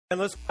And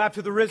let's clap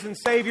to the risen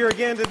Savior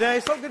again today.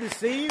 So good to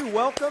see you.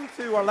 Welcome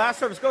to our last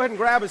service. Go ahead and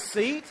grab a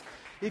seat.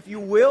 If you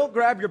will,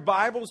 grab your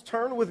Bibles.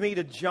 Turn with me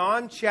to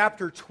John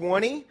chapter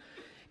 20.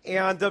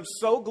 And I'm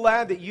so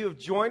glad that you have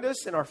joined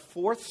us in our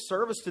fourth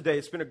service today.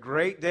 It's been a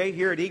great day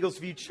here at Eagles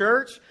View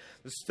Church.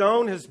 The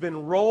stone has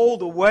been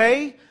rolled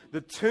away.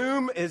 The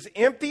tomb is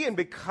empty. And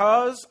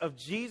because of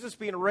Jesus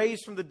being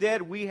raised from the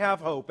dead, we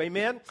have hope.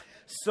 Amen.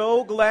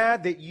 So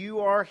glad that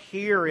you are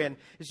here, and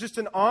it's just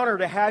an honor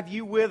to have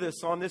you with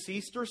us on this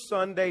Easter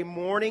Sunday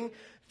morning.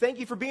 Thank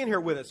you for being here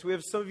with us. We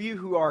have some of you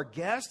who are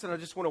guests, and I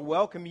just want to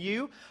welcome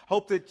you.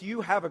 Hope that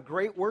you have a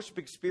great worship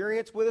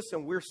experience with us,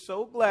 and we're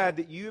so glad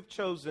that you have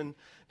chosen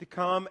to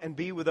come and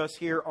be with us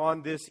here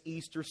on this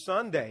Easter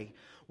Sunday.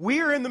 We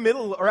are in the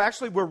middle, or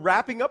actually we're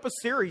wrapping up a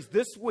series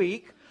this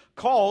week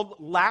called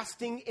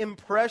Lasting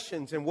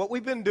Impressions. And what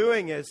we've been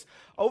doing is,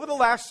 over the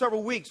last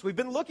several weeks, we've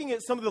been looking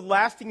at some of the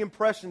lasting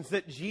impressions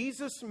that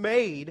Jesus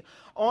made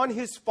on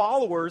his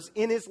followers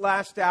in his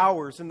last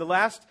hours, and the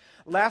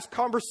last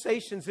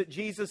conversations that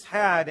Jesus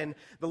had, and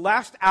the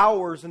last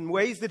hours and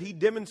ways that he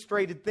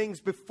demonstrated things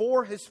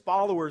before his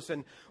followers.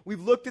 And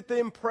we've looked at the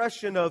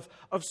impression of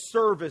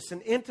service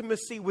and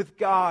intimacy with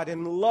God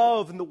and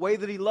love, and the way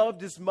that he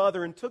loved his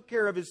mother and took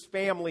care of his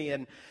family.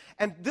 And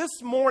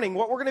this morning,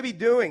 what we're going to be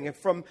doing,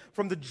 from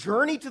the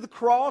journey to the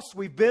cross,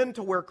 we've been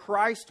to where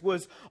Christ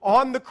was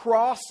on the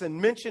cross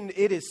and mentioned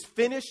it is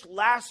finished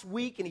last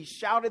week, and he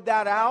shouted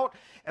that out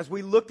as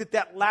we looked at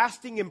that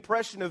lasting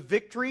impression of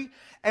victory.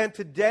 And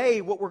today,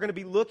 what we're going to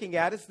be looking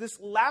at is this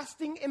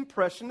lasting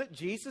impression that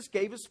Jesus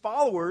gave his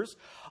followers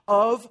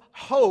of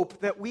hope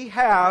that we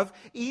have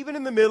even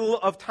in the middle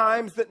of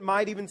times that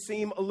might even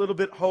seem a little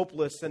bit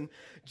hopeless. And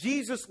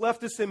Jesus left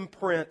this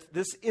imprint,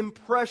 this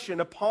impression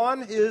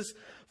upon his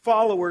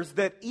followers,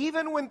 that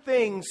even when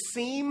things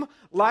seem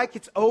like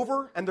it's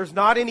over and there's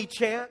not any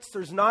chance,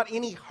 there's not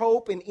any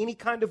hope in any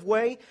kind of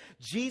way,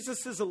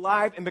 Jesus is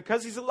alive, and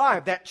because he's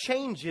alive, that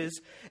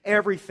changes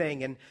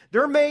everything. And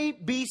there may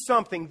be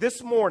something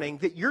this morning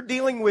that you're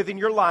dealing with in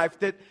your life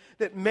that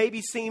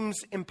maybe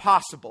seems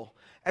impossible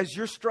as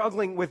you're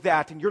struggling with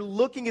that, and you're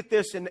looking at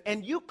this,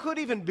 and you could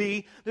even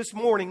be this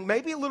morning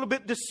maybe a little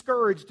bit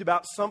discouraged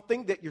about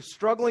something that you're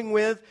struggling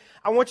with.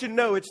 I want you to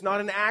know it's not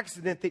an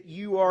accident that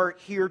you are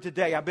here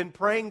today. I've been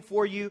praying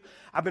for you.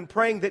 I've been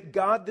praying that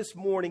God this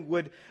morning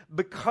would,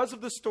 because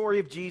of the story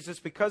of Jesus,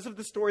 because of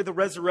the story of the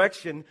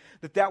resurrection,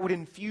 that would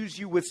infuse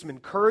you with some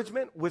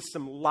encouragement, with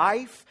some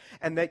life,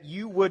 and that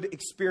you would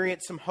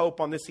experience some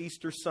hope on this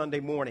Easter Sunday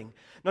morning.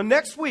 Now,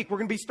 next week, we're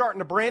going to be starting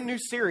a brand new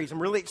series.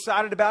 I'm really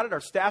excited about it. Our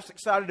staff's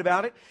excited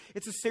about it.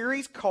 It's a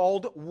series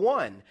called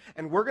One,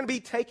 and we're going to be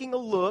taking a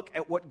look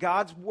at what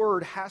God's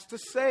Word has to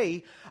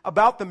say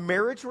about the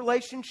marriage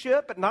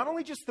relationship, but not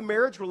only just the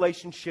marriage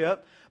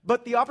relationship,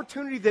 but the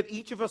opportunity that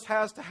each of us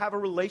has to have a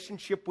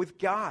relationship with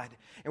God.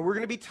 And we're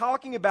going to be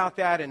talking about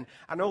that. And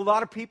I know a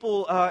lot of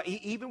people,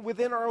 even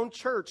within our own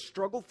church,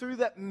 struggle through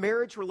that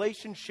marriage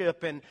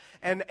relationship and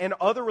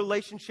other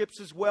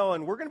relationships as well.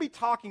 And we're going to be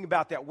talking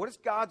about that. What does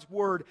God's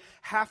Word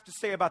have to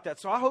say about that?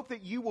 So I hope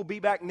that you will be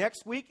back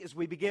next week as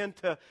we begin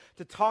to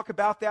talk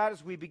about that,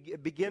 as we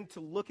begin to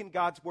look in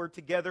God's Word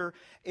together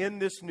in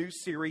this new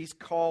series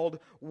called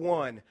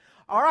One.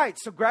 All right,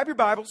 so grab your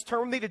Bibles,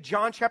 turn with me to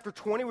John chapter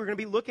 20. We're going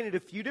to be looking at a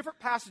few different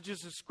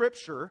passages of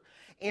Scripture.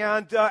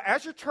 And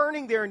as you're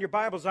turning there in your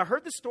Bibles, I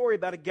heard the story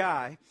about a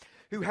guy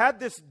who had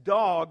this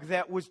dog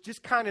that was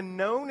just kind of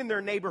known in their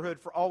neighborhood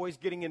for always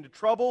getting into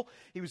trouble.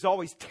 He was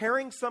always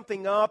tearing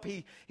something up.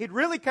 He'd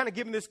really kind of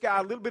given this guy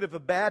a little bit of a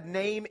bad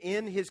name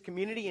in his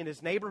community, in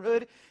his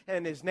neighborhood,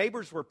 and his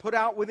neighbors were put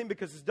out with him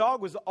because his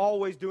dog was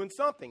always doing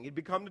something. He'd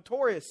become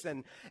notorious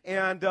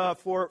and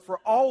for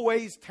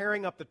always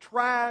tearing up the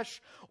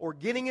trash or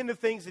getting into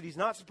things that he's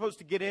not supposed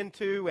to get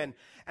into. And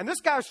this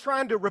guy was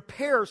trying to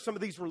repair some of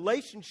these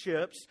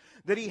relationships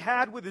that he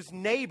had with his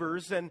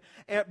neighbors,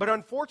 but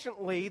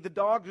unfortunately,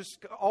 the dog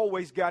just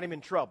always got him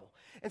in trouble.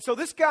 And so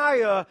this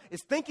guy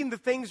is thinking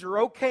that things are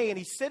okay, and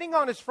he's sitting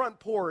on his front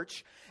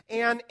porch,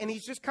 and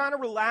he's just kind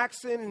of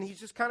relaxing, and he's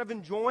just kind of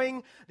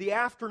enjoying the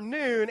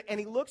afternoon,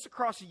 and he looks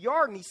across the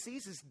yard, and he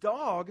sees his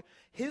dog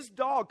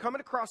coming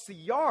across the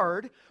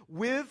yard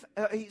with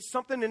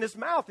something in his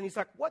mouth, and he's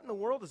like, what in the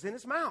world is in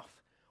his mouth?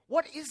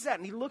 What is that?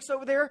 And he looks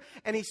over there,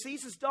 and he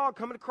sees his dog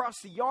coming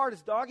across the yard.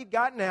 His dog had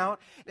gotten out.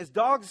 His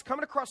dog is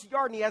coming across the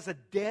yard, and he has a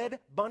dead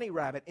bunny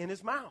rabbit in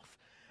his mouth.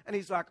 And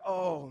he's like,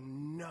 oh,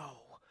 no.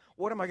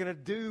 What am I going to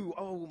do?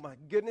 Oh, my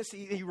goodness.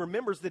 He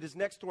remembers that his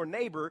next-door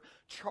neighbor,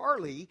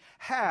 Charlie,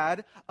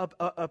 had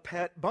a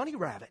pet bunny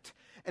rabbit.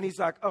 And he's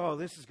like, oh,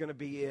 this is going to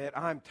be it.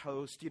 I'm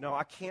toast.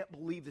 I can't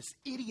believe this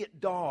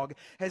idiot dog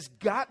has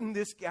gotten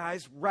this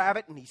guy's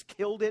rabbit and he's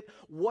killed it.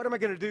 What am I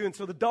going to do? And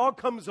so the dog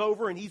comes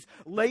over and he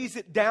lays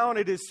it down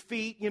at his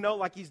feet,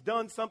 like he's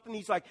done something.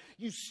 He's like,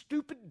 you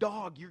stupid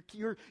dog.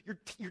 You're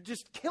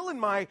just killing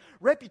my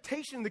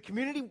reputation in the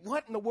community.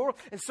 What in the world?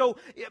 And so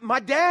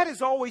my dad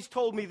has always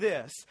told me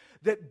this.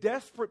 that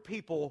desperate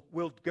people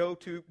will go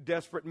to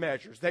desperate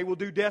measures. They will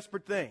do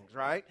desperate things,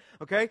 right?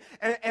 Okay?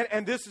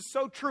 And this is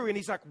so true. And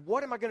he's like,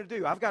 what am I going to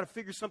do? I've got to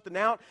figure something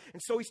out.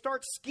 And so he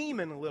starts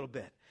scheming a little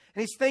bit.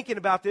 And he's thinking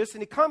about this,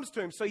 and he comes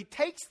to him. So he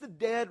takes the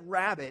dead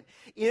rabbit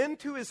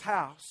into his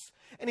house,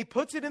 and he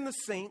puts it in the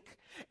sink,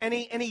 and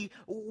he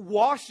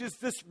washes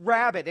this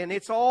rabbit, and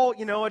it's all,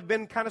 had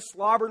been kind of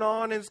slobbered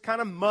on, and it's kind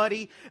of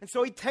muddy. And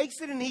so he takes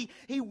it and he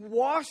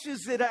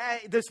washes it,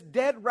 this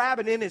dead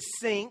rabbit, in his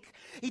sink.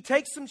 He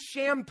takes some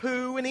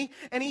shampoo and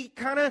he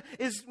kind of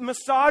is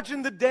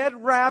massaging the dead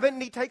rabbit,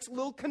 and he takes a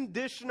little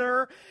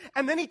conditioner,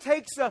 and then he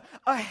takes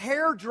a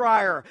hair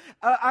dryer.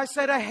 I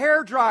said a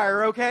hair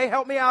dryer, okay?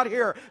 Help me out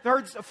here.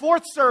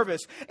 Fourth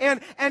service.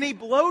 And he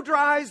blow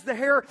dries the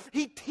hair.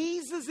 He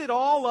teases it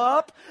all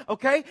up,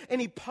 okay? And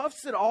he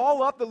puffs it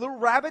all up. The little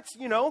rabbit's,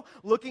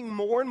 looking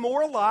more and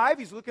more alive.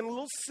 He's looking a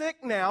little sick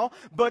now,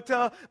 but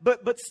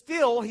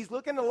still he's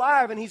looking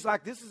alive, and he's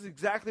like, this is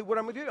exactly what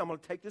I'm going to do. I'm going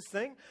to take this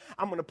thing,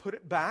 I'm going to put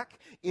it back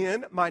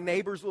in my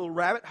neighbor's little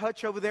rabbit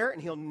hutch over there,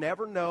 and he'll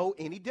never know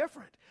any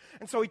different.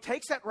 And so he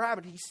takes that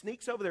rabbit, he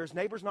sneaks over there. His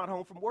neighbor's not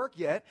home from work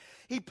yet.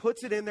 He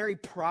puts it in there. He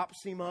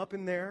props him up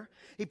in there.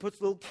 He puts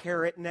a little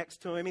carrot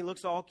next to him. He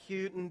looks all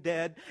cute and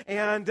dead.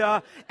 And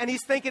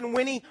he's thinking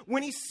when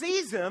he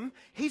sees him,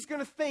 he's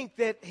going to think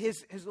that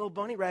his little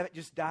bunny rabbit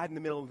just died in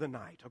the middle of the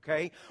night,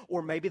 okay?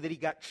 Or maybe that he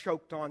got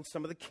choked on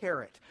some of the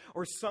carrot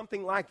or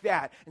something like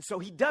that. And so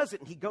he does it,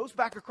 and he goes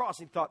back across.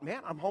 And he thought,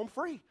 man, I'm home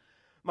free.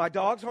 My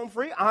dog's home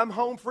free. I'm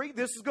home free.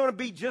 This is going to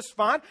be just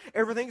fine.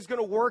 Everything's going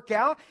to work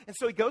out. And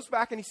so he goes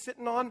back, and he's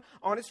sitting on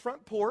his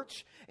front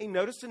porch. And he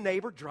noticed a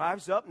neighbor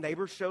drives up.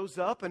 Neighbor shows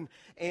up, and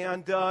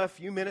a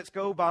few minutes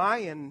go by,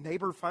 and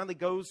neighbor finally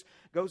goes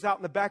out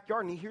in the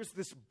backyard, and he hears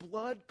this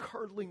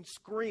blood-curdling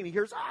scream. He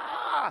hears,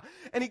 ah!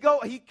 And he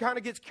kind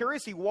of gets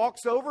curious. He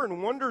walks over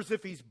and wonders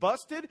if he's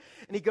busted.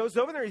 And he goes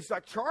over there, and he's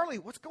like, Charlie,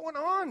 what's going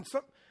on?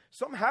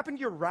 Something happened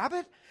to your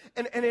rabbit?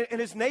 And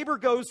his neighbor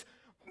goes,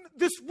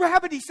 this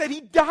rabbit, he said, he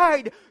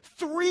died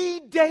 3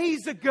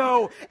 days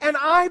ago, and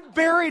I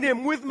buried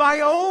him with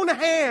my own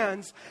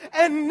hands,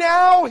 and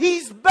now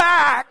he's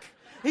back.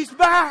 He's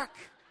back.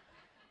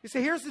 You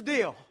see, here's the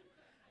deal.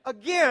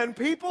 Again,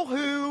 people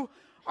who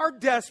are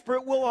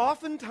desperate will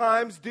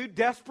oftentimes do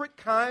desperate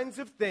kinds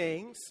of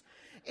things,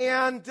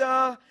 and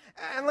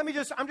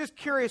I'm just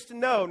curious to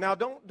know. Now,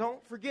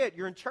 don't forget,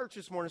 you're in church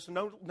this morning, so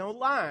no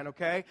lying,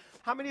 okay?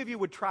 How many of you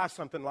would try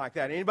something like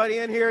that? Anybody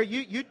in here?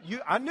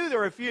 I knew there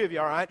were a few of you,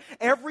 all right?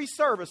 Every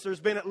service,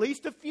 there's been at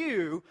least a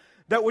few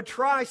that would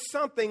try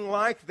something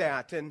like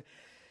that. And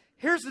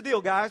here's the deal,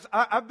 guys.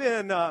 I've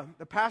been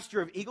the pastor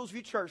of Eagles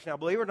View Church now,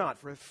 believe it or not,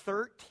 for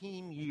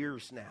 13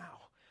 years now.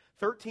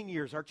 13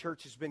 years our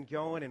church has been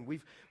going, and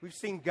we've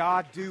seen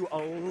God do a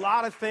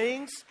lot of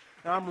things.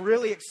 And I'm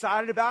really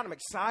excited about it. I'm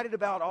excited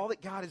about all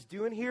that God is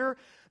doing here.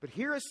 But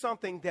here is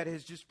something that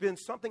has just been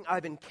something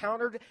I've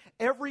encountered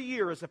every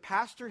year as a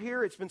pastor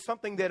here. It's been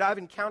something that I've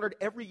encountered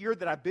every year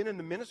that I've been in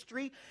the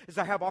ministry, as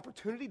I have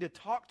opportunity to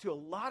talk to a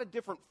lot of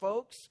different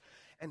folks.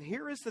 And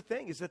here is the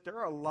thing, is that there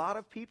are a lot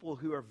of people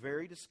who are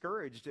very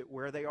discouraged at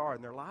where they are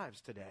in their lives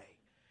today.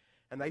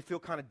 And they feel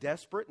kind of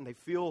desperate, and they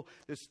feel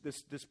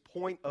this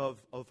point of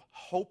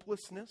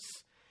hopelessness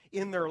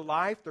in their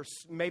life.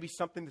 There's maybe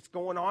something that's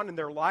going on in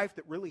their life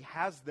that really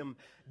has them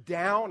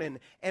down.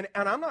 And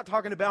I'm not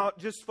talking about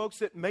just folks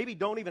that maybe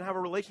don't even have a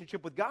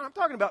relationship with God. I'm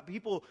talking about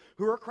people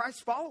who are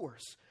Christ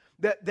followers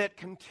that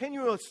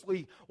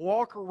continuously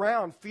walk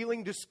around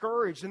feeling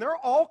discouraged. And there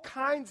are all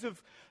kinds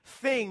of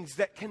things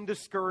that can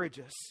discourage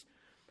us.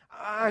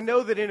 I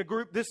know that in a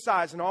group this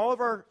size, in all of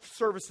our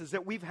services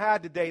that we've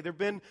had today, there have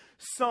been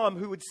some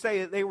who would say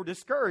that they were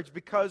discouraged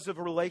because of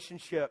a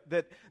relationship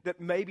that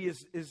maybe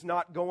is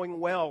not going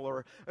well,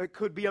 or it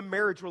could be a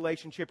marriage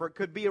relationship, or it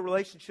could be a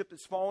relationship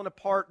that's fallen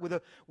apart with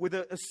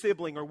a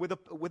sibling, or with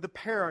a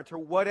parent, or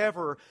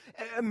whatever.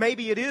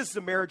 Maybe it is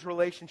a marriage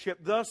relationship.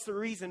 Thus, the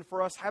reason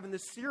for us having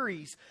this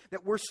series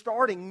that we're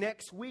starting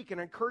next week, and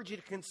I encourage you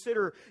to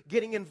consider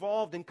getting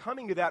involved and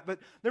coming to that. But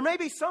there may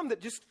be some that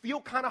just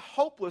feel kind of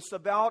hopeless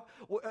about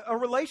a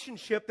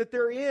relationship that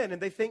they're in, and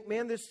they think,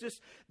 man, this is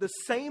just the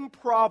same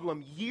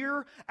problem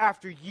year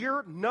after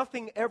year.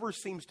 Nothing ever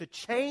seems to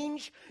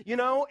change,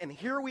 and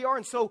here we are.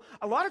 And so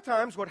a lot of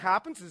times what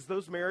happens is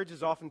those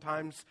marriages,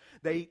 oftentimes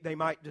they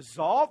might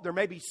dissolve. There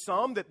may be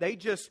some that they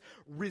just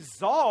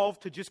resolve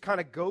to just kind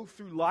of go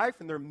through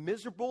life, and they're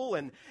miserable,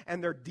 and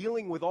they're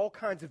dealing with all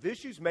kinds of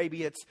issues.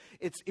 Maybe it's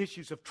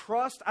issues of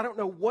trust. I don't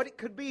know what it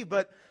could be,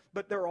 but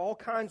there are all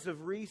kinds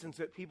of reasons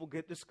that people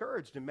get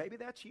discouraged, and maybe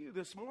that's you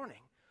this morning.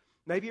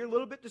 Maybe you're a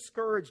little bit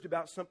discouraged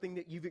about something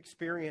that you've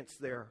experienced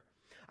there.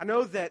 I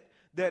know that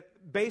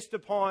based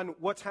upon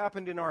what's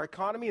happened in our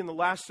economy in the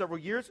last several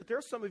years, that there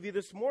are some of you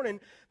this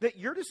morning that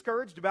you're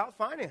discouraged about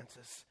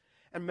finances.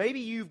 And maybe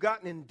you've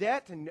gotten in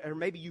debt, or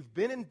maybe you've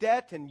been in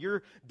debt, and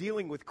you're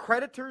dealing with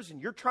creditors, and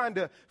you're trying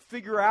to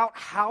figure out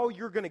how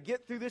you're going to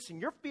get through this,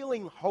 and you're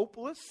feeling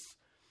hopeless.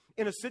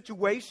 in a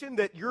situation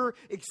that you're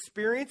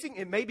experiencing.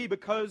 It may be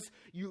because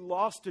you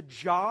lost a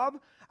job.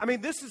 I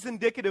mean, this is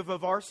indicative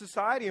of our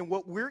society, and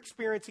what we're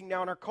experiencing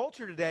now in our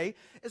culture today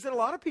is that a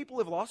lot of people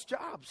have lost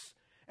jobs.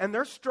 And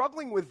they're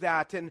struggling with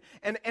that.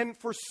 And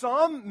for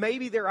some,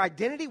 maybe their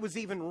identity was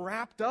even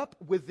wrapped up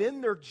within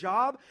their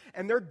job,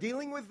 and they're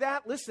dealing with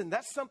that. Listen,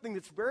 that's something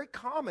that's very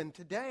common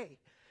today.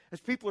 As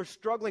people are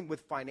struggling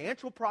with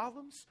financial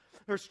problems,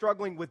 they're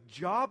struggling with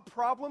job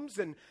problems,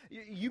 and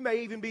you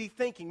may even be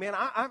thinking, man,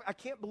 I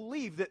can't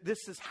believe that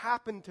this has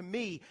happened to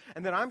me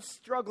and that I'm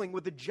struggling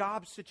with a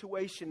job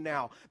situation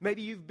now.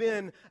 Maybe you've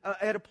been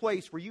at a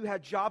place where you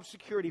had job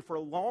security for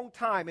a long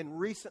time, and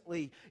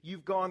recently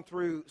you've gone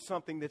through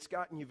something that's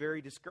gotten you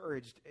very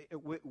discouraged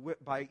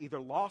by either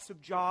loss of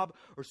job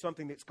or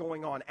something that's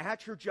going on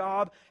at your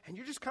job, and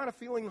you're just kind of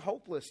feeling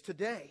hopeless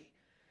today.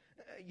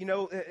 You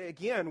know,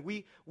 again,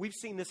 we've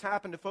seen this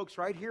happen to folks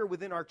right here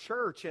within our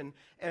church, and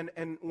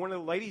one of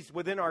the ladies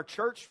within our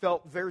church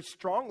felt very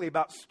strongly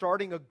about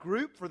starting a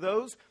group for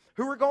those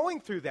who are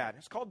going through that.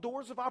 It's called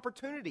Doors of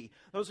Opportunity.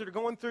 Those that are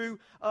going through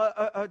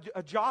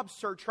a job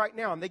search right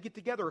now, and they get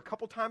together a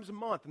couple times a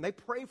month, and they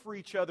pray for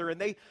each other,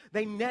 and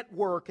they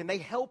network, and they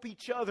help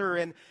each other.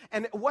 And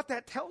what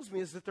that tells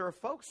me is that there are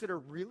folks that are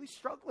really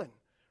struggling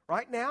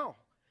right now,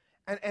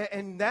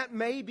 and that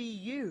may be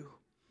you.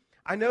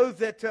 I know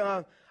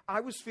that I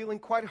was feeling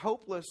quite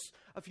hopeless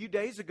a few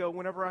days ago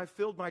whenever I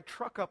filled my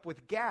truck up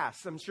with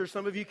gas. I'm sure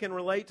some of you can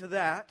relate to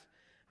that,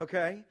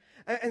 okay?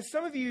 And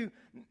some of you,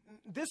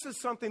 this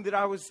is something that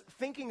I was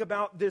thinking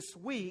about this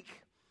week.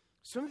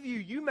 Some of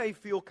you may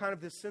feel kind of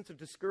this sense of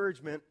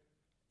discouragement,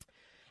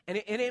 and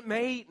it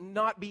may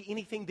not be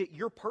anything that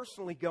you're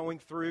personally going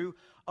through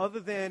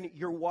other than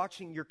you're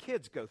watching your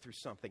kids go through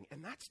something,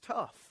 and that's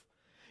tough.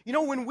 You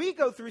know, when we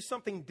go through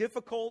something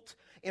difficult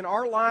in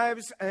our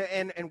lives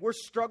and we're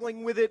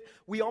struggling with it,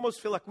 we almost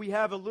feel like we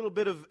have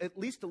at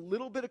least a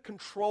little bit of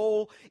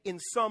control in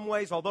some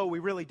ways, although we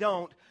really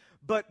don't.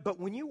 But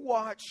when you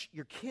watch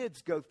your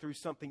kids go through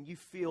something, you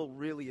feel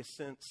really a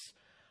sense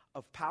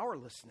of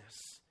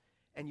powerlessness.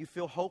 And you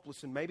feel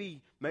hopeless, and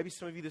maybe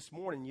some of you this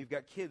morning, you've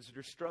got kids that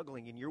are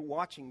struggling, and you're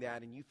watching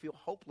that, and you feel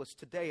hopeless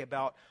today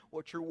about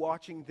what you're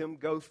watching them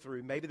go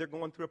through. Maybe they're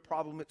going through a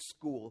problem at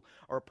school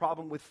or a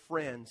problem with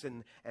friends,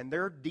 and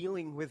they're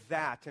dealing with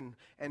that, and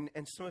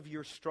some of you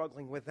are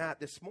struggling with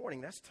that this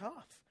morning. That's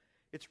tough.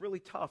 It's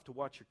really tough to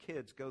watch your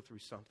kids go through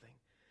something.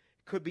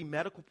 It could be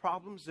medical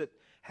problems that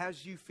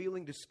has you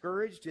feeling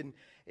discouraged, and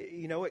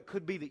you know, it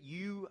could be that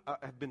you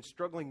have been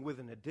struggling with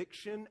an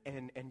addiction,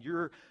 and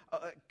you're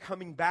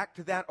coming back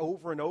to that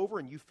over and over,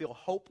 and you feel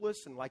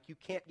hopeless and like you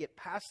can't get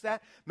past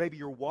that. Maybe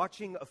you're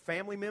watching a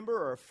family member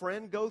or a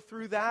friend go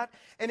through that,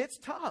 and it's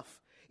tough.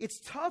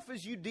 It's tough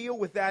as you deal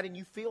with that and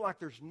you feel like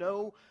there's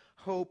no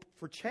hope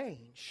for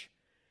change.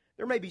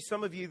 There may be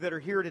some of you that are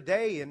here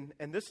today,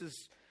 and this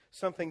is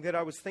something that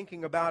I was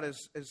thinking about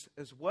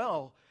as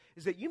well,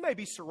 is that you may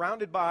be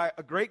surrounded by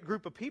a great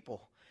group of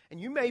people, and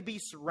you may be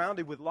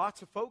surrounded with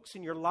lots of folks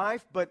in your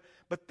life, but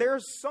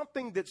there's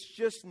something that's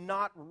just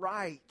not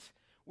right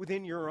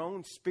within your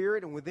own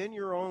spirit and within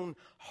your own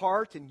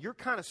heart, and you're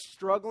kind of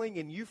struggling,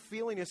 and you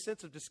feeling a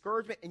sense of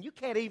discouragement, and you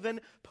can't even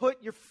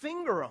put your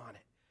finger on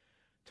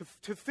it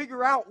to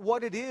figure out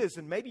what it is,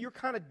 and maybe you're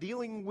kind of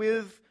dealing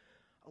with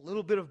a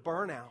little bit of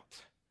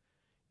burnout.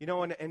 You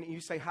know, and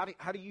you say, how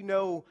do you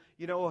know,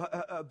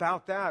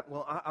 about that?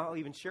 Well, I'll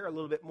even share a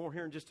little bit more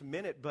here in just a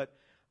minute, but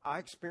I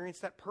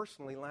experienced that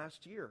personally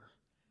last year.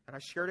 And I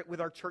shared it with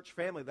our church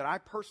family that I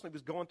personally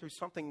was going through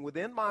something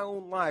within my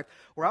own life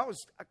where I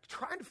was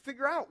trying to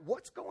figure out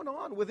what's going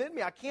on within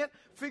me. I can't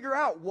figure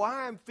out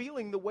why I'm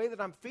feeling the way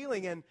that I'm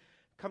feeling, and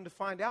come to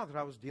find out that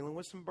I was dealing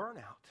with some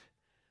burnout.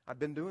 I've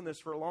been doing this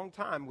for a long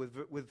time with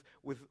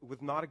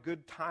not a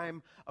good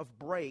time of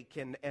break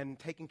and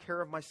taking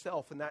care of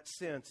myself in that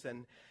sense.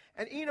 And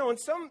you know, and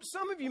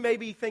some of you may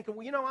be thinking,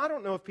 well, you know, I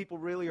don't know if people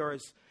really are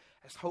as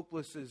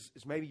hopeless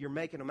as maybe you're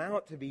making them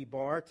out to be,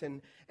 Bart.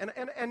 And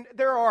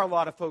there are a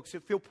lot of folks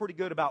that feel pretty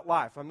good about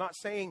life. I'm not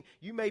saying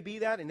you may be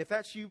that, and if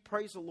that's you,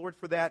 praise the Lord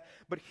for that.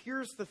 But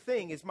here's the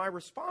thing, is my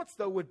response,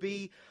 though, would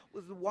be,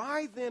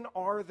 why then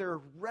are there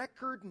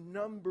record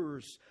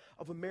numbers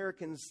of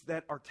Americans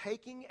that are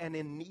taking and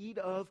in need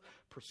of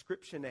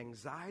prescription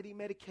anxiety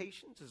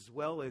medications as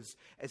well as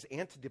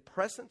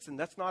antidepressants? And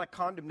that's not a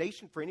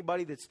condemnation for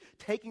anybody that's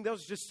taking those.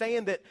 It's just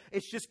saying that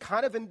it's just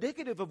kind of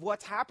indicative of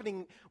what's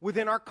happening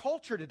within our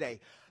culture today.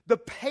 The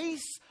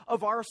pace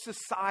of our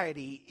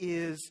society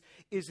is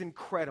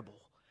incredible.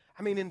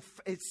 I mean,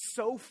 it's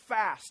so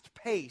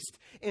fast-paced,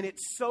 and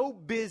it's so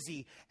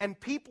busy, and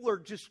people are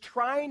just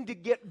trying to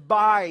get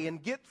by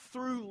and get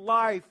through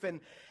life, and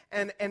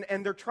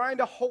they're trying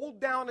to hold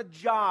down a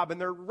job,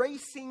 and they're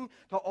racing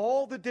to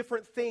all the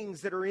different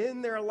things that are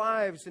in their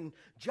lives, and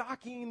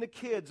jockeying the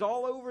kids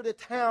all over the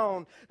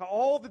town, to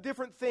all the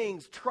different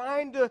things,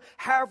 trying to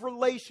have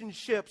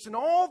relationships, and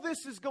all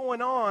this is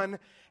going on,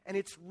 and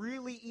it's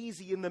really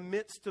easy in the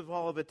midst of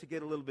all of it to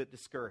get a little bit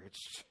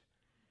discouraged.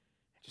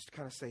 Just to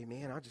kind of say,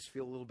 man, I just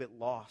feel a little bit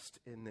lost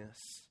in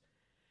this.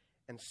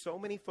 And so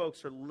many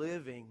folks are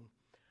living,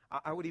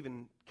 I would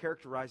even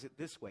characterize it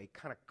this way,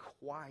 kind of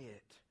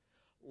quiet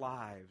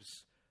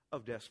lives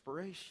of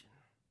desperation.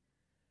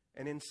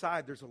 And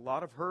inside there's a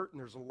lot of hurt and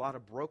there's a lot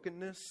of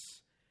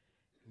brokenness.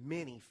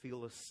 Many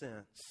feel a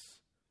sense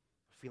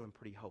of feeling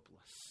pretty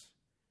hopeless.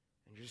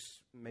 And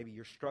maybe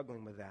you're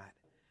struggling with that.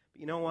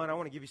 But you know what? I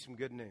want to give you some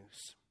good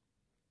news.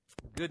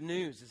 Good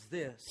news is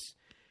this,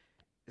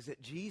 is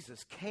that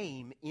Jesus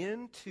came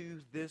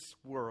into this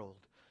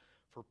world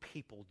for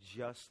people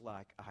just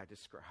like I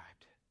described.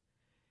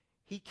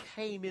 He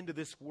came into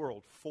this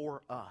world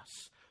for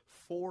us,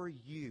 for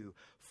you,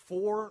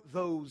 for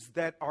those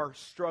that are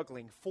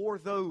struggling, for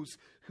those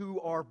who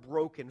are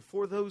broken,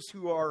 for those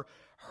who are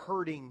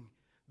hurting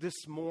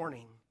this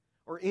morning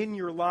or in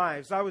your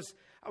lives. I was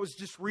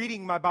just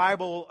reading my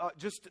Bible,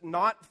 just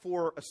not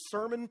for a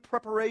sermon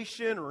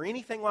preparation or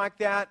anything like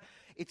that.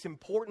 It's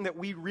important that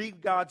we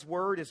read God's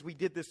Word as we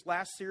did this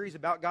last series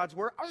about God's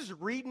Word. I was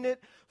just reading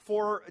it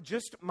for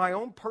just my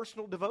own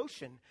personal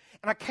devotion.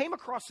 And I came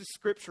across this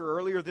scripture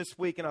earlier this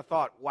week and I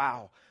thought,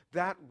 wow,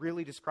 that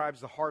really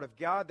describes the heart of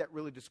God. That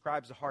really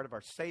describes the heart of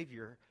our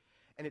Savior.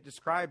 And it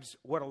describes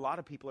what a lot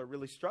of people are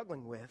really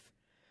struggling with.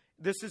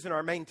 This isn't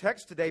our main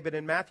text today, but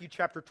in Matthew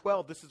chapter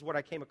 12, this is what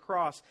I came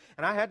across.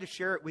 And I had to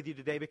share it with you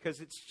today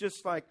because it's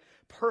just like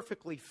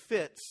perfectly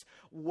fits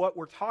what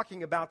we're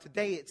talking about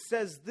today. It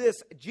says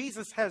this: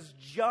 Jesus has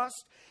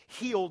just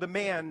healed a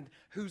man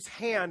whose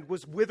hand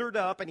was withered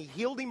up, and he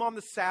healed him on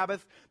the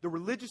Sabbath. The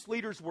religious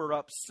leaders were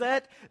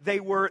upset. They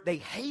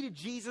hated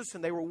Jesus,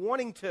 and they were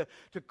wanting to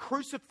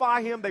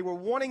crucify him. They were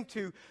wanting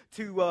to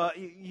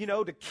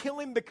kill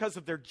him because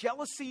of their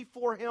jealousy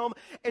for him.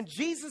 And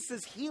Jesus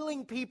is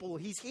healing people.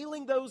 He's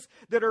healing those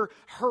that are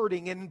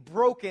hurting and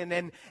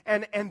broken.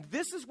 And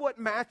this is what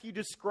Matthew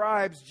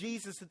describes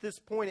Jesus at this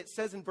point. It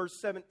says in verse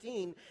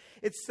 17,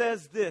 it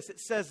says this. It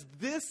says,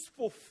 "This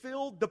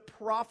fulfilled the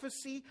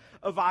prophecy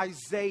of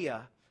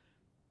Isaiah."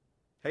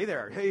 Hey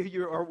there. Hey,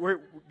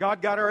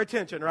 God got our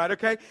attention, right?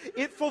 Okay.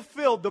 It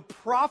fulfilled the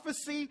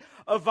prophecy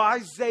of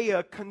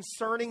Isaiah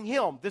concerning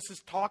him. This is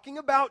talking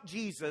about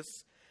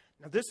Jesus.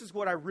 Now, this is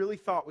what I really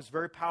thought was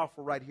very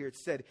powerful right here. It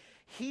said,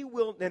 he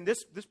will, and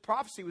this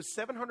prophecy was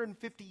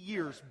 750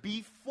 years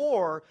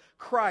before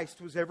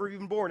Christ was ever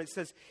even born. It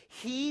says,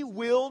 he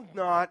will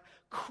not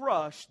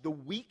crush the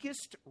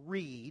weakest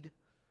reed,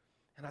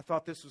 and I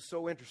thought this was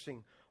so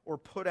interesting, or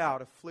put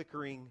out a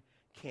flickering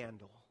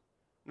candle.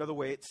 Another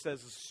way it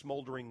says a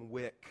smoldering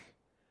wick.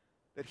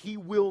 That he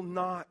will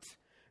not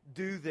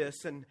do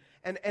this. And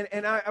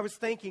I was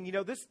thinking,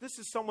 this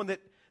is someone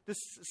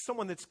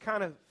that's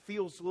kind of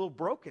feels a little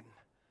broken.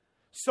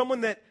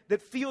 Someone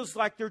that feels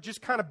like they're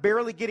just kind of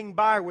barely getting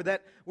by,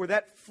 where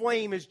that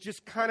flame is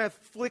just kind of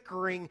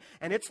flickering,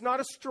 and it's not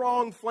a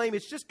strong flame,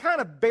 it's just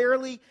kind of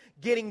barely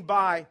getting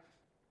by.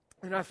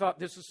 And I thought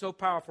this is so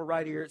powerful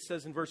right here. It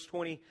says in verse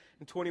 20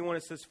 and 21,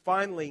 it says,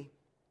 finally,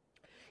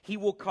 he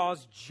will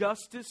cause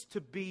justice to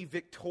be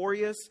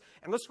victorious.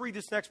 And let's read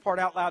this next part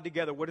out loud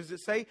together. What does it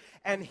say?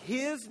 And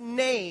his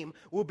name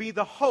will be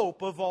the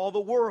hope of all the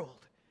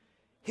world.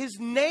 His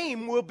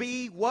name will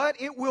be what?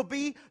 It will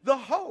be the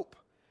hope.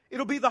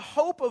 It'll be the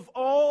hope of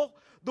all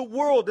the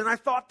world. And I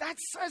thought, that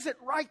says it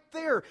right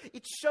there.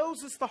 It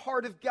shows us the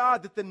heart of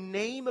God, that the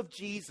name of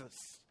Jesus,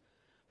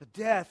 the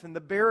death and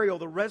the burial,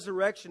 the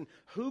resurrection,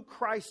 who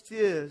Christ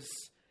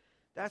is,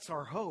 that's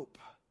our hope,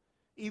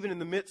 even in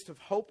the midst of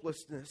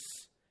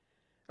hopelessness.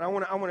 And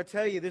I want to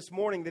tell you this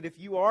morning that if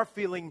you are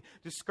feeling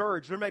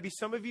discouraged, there may be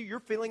some of you, you're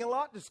feeling a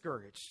lot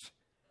discouraged.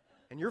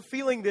 And you're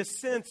feeling this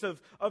sense of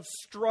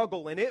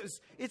struggle. And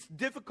it's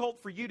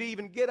difficult for you to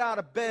even get out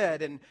of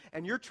bed.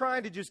 And you're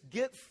trying to just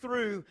get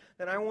through.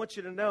 Then I want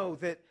you to know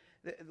that,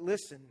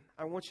 listen,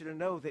 I want you to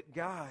know that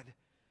God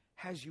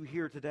has you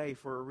here today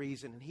for a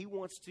reason. And he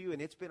wants to,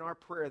 and it's been our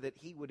prayer, that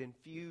he would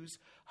infuse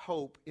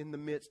hope in the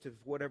midst of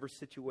whatever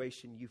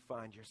situation you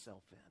find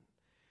yourself in.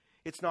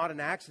 It's not an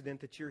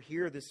accident that you're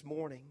here this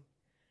morning.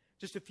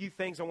 Just a few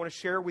things I want to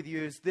share with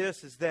you is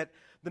that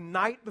the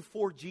night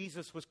before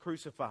Jesus was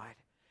crucified,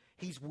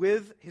 he's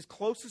with his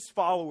closest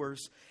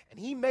followers, and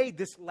he made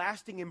this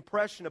lasting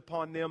impression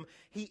upon them.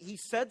 He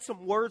said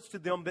some words to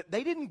them that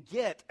they didn't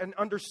get and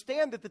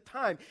understand at the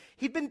time.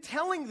 He'd been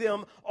telling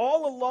them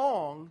all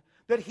along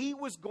that he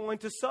was going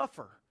to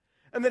suffer,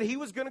 and that he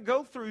was going to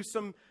go through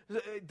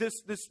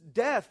this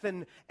death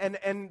and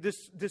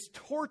this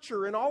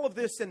torture and all of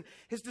this. And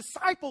his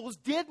disciples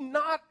did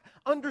not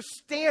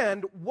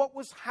understand what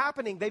was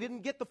happening. They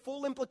didn't get the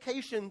full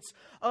implications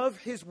of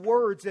his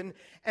words. And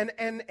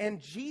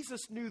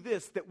Jesus knew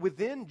this, that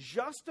within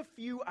just a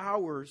few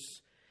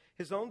hours,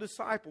 his own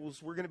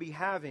disciples were going to be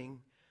having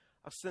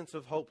a sense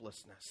of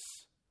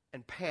hopelessness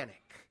and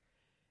panic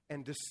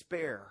and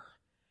despair.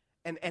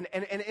 And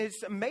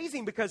it's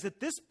amazing because at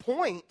this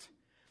point,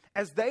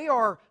 as they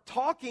are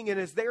talking and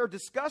as they are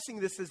discussing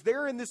this, as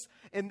they're in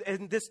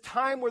this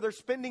time where they're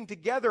spending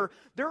together,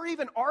 they're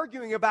even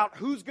arguing about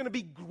who's going to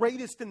be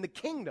greatest in the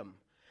kingdom.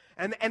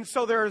 And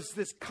so there's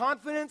this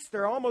confidence.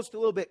 They're almost a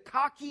little bit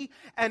cocky,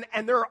 and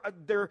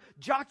they're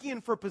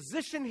jockeying for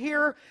position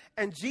here.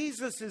 And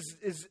Jesus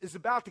is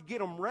about to get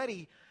them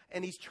ready,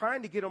 and he's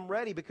trying to get them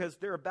ready because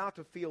they're about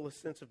to feel a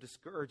sense of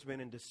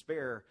discouragement and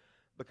despair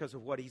because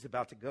of what he's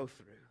about to go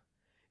through.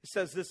 It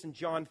says this in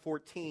John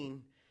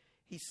 14.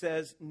 He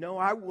says, "No,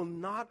 I will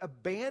not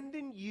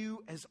abandon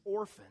you as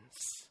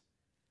orphans."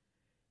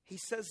 He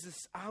says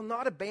this, I'll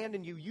not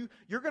abandon you.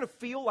 You're going to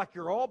feel like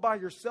you're all by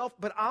yourself,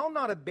 but I'll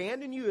not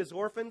abandon you as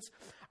orphans.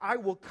 I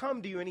will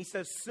come to you. And he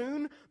says,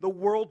 soon the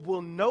world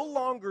will no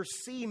longer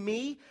see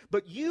me,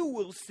 but you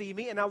will see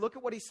me. And now look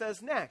at what he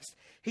says next.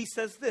 He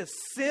says this,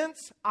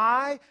 since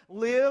I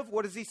live,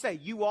 what does he say?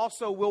 You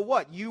also will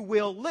what? You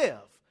will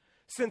live.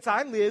 Since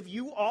I live,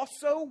 you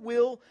also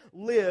will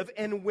live.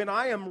 And when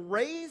I am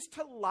raised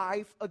to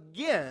life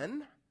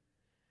again,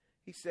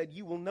 he said,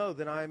 you will know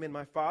that I am in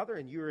my Father,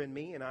 and you are in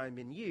me, and I am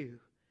in you.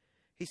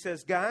 He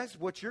says, guys,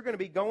 what you're going to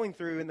be going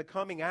through in the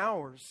coming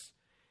hours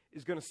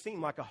is going to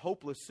seem like a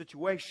hopeless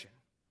situation.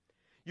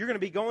 You're going to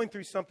be going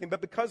through something,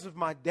 but because of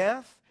my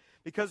death,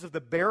 because of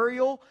the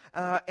burial,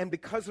 and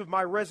because of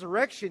my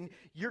resurrection,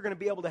 you're going to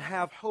be able to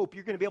have hope.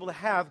 You're going to be able to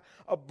have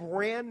a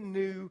brand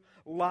new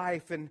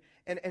life. And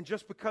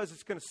just because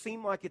it's going to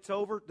seem like it's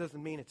over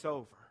doesn't mean it's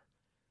over.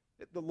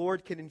 The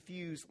Lord can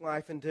infuse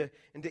life into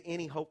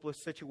any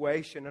hopeless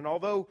situation. And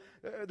although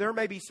there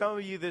may be some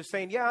of you that are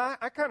saying, yeah,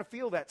 I kind of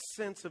feel that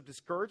sense of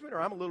discouragement, or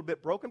I'm a little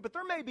bit broken, but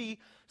there may be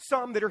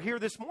some that are here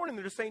this morning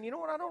that are saying, you know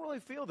what, I don't really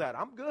feel that.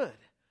 I'm good.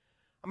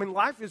 I mean,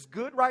 life is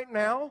good right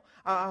now.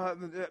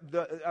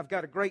 I've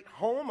got a great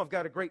home. I've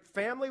got a great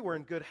family. We're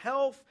in good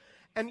health.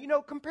 And, you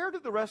know, compared to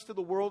the rest of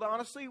the world,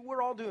 honestly,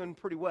 we're all doing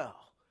pretty well.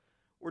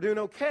 We're doing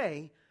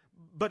okay.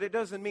 But it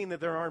doesn't mean that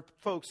there aren't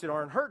folks that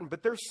aren't hurting.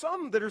 But there's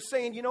some that are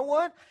saying, you know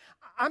what?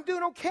 I'm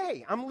doing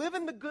okay. I'm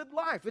living the good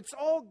life. It's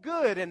all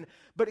good.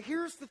 But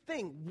here's the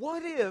thing.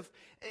 What if,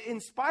 in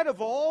spite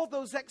of all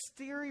those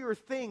exterior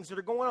things that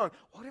are going on,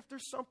 what if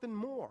there's something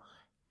more?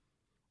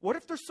 What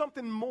if there's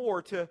something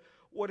more to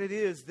what it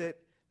is that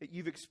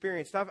you've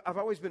experienced? I've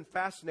always been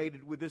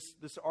fascinated with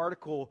this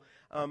article.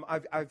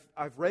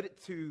 I've read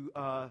it to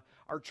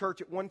our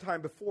church at one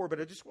time before, but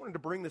I just wanted to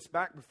bring this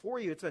back before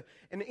you. It's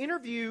an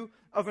interview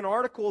of an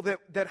article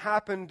that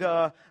happened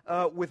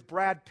with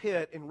Brad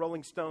Pitt in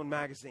Rolling Stone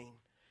magazine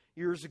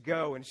years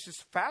ago, and it's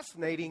just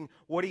fascinating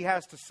what he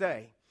has to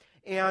say.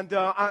 And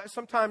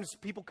sometimes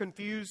people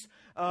confuse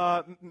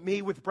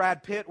me with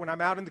Brad Pitt when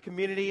I'm out in the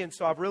community, and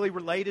so I've really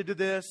related to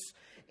this.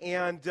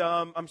 And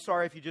I'm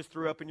sorry if you just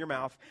threw up in your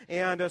mouth.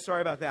 And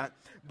sorry about that.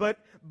 But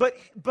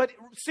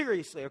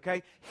seriously,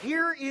 okay?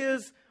 Here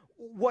is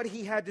what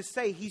he had to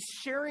say. He's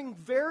sharing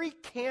very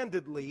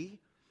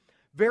candidly,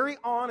 very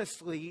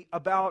honestly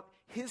about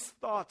his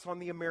thoughts on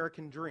the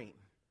American dream.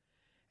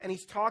 And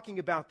he's talking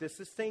about this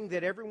thing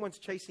that everyone's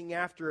chasing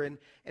after, and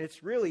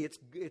it's really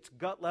it's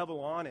gut level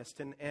honest.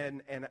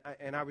 And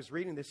I was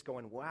reading this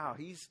going, wow,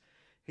 he's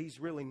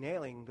really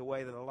nailing the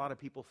way that a lot of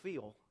people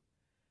feel.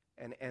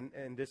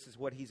 And this is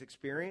what he's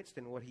experienced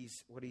and what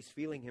he's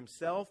feeling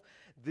himself.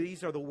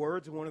 These are the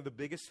words of one of the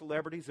biggest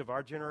celebrities of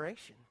our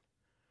generation.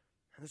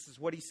 And this is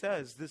what he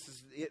says. This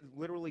is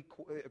literally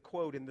a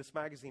quote in this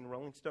magazine,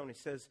 Rolling Stone. He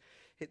says,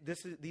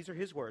 these are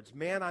his words.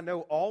 Man, I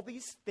know all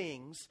these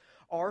things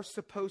are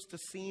supposed to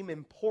seem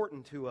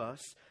important to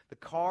us. The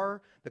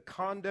car, the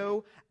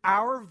condo,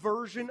 our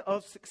version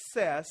of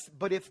success.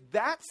 But if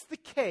that's the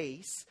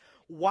case,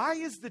 why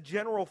is the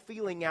general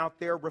feeling out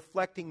there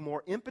reflecting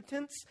more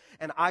impotence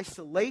and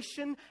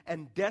isolation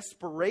and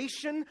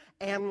desperation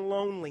and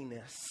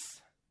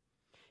loneliness?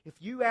 If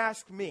you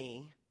ask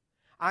me,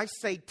 I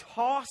say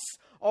toss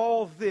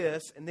all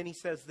this, and then he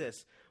says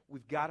this,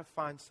 we've got to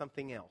find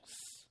something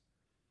else.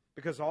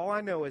 Because all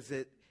I know is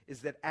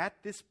that at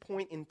this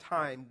point in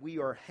time, we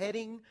are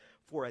heading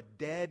for a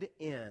dead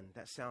end.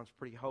 That sounds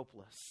pretty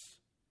hopeless.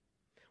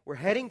 We're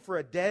heading for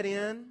a dead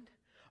end,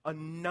 a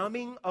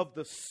numbing of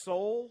the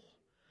soul,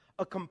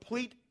 a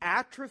complete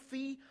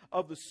atrophy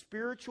of the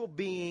spiritual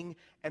being.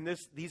 And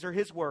these are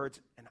his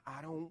words, and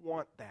I don't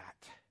want that.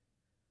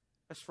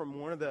 That's from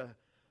one of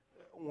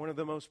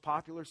the most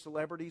popular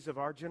celebrities of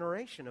our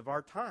generation, of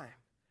our time.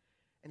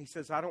 And he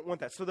says, I don't want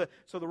that. So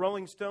the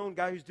Rolling Stone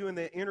guy who's doing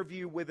the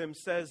interview with him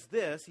says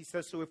this. He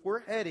says, so if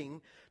we're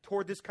heading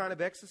toward this kind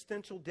of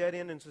existential dead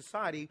end in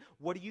society,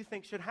 what do you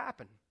think should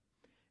happen?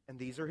 And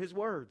these are his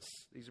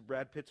words. These are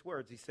Brad Pitt's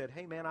words. He said,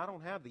 hey man, I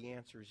don't have the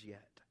answers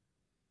yet.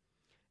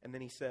 And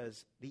then he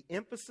says, the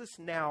emphasis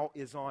now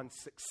is on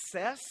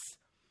success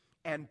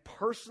and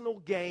personal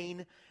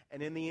gain.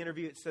 And in the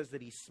interview it says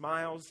that he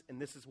smiles,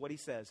 and this is what he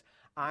says,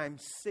 I'm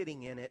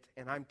sitting in it,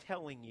 and I'm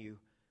telling you,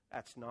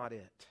 that's not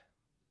it.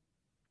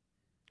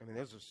 I mean,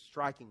 those are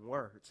striking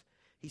words.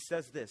 He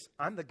says this,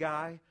 I'm the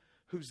guy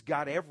who's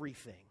got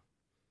everything.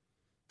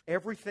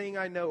 Everything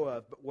I know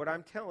of. But what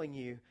I'm telling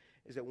you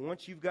is that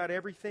once you've got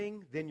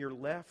everything, then you're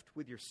left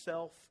with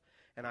yourself.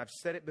 And I've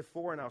said it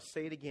before, and I'll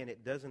say it again.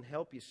 It doesn't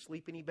help you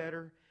sleep any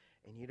better,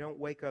 and you don't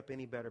wake up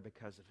any better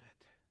because of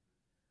it.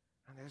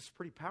 And that's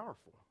pretty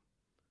powerful.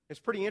 It's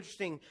pretty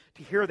interesting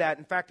to hear that.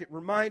 In fact, it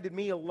reminded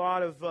me a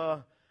lot of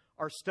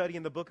our study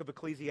in the book of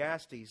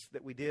Ecclesiastes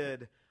that we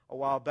did a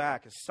while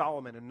back. As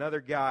Solomon,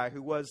 another guy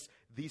who was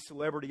the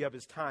celebrity of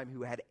his time,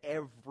 who had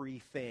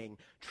everything,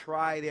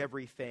 tried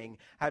everything,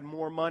 had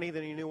more money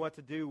than he knew what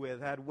to do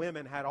with, had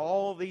women, had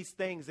all these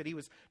things that he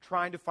was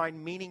trying to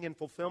find meaning and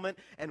fulfillment.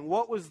 And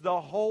what was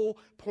the whole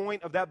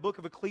point of that book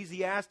of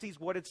Ecclesiastes?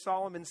 What did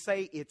Solomon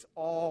say? It's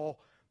all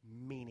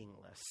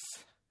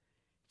meaningless.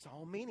 It's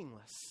all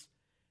meaningless.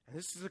 And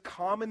this is a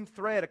common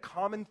thread, a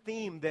common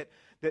theme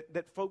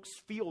that folks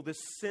feel, this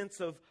sense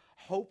of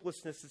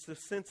hopelessness. It's a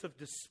sense of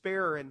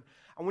despair. And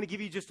I want to give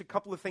you just a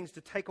couple of things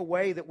to take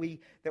away that we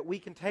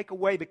can take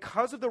away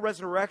because of the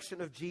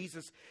resurrection of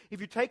Jesus. If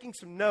you're taking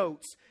some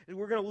notes, and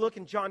we're going to look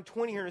in John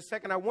 20 here in a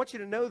second, I want you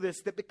to know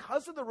this, that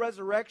because of the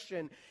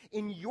resurrection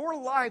in your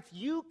life,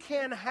 you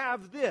can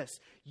have this.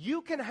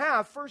 You can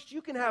have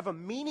a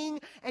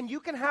meaning and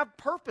you can have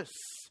purpose.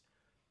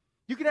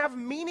 You can have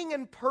meaning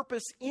and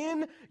purpose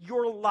in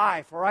your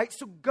life, all right?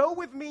 So go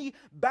with me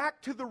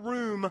back to the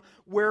room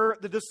where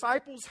the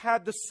disciples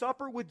had the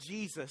supper with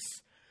Jesus.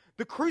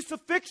 The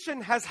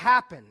crucifixion has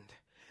happened.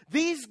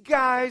 These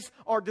guys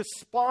are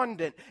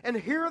despondent, and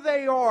here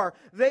they are.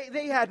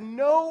 They had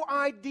no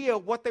idea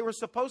what they were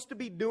supposed to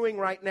be doing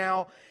right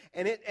now,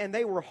 and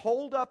they were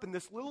holed up in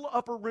this little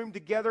upper room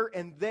together,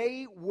 and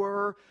they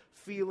were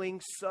feeling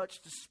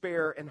such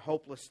despair and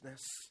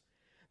hopelessness.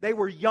 They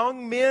were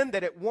young men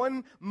that at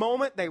one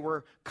moment they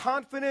were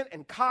confident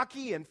and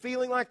cocky and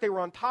feeling like they were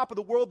on top of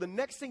the world. The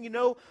next thing you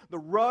know, the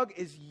rug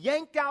is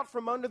yanked out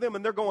from under them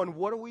and they're going,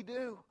 what do we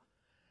do?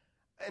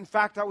 In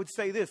fact, I would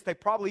say this. They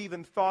probably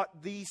even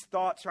thought these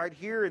thoughts right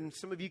here, and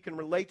some of you can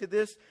relate to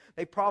this.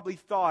 They probably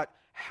thought,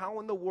 how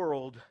in the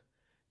world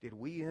did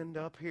we end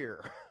up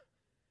here?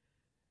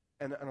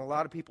 And a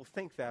lot of people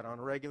think that on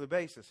a regular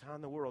basis. How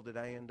in the world did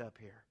I end up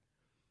here?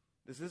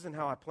 This isn't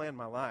how I planned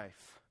my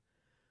life.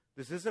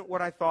 This isn't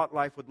what I thought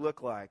life would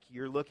look like.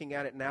 You're looking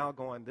at it now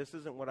going, this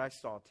isn't what I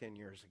saw 10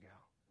 years ago.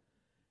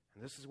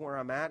 And this is where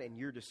I'm at, and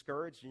you're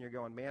discouraged, and you're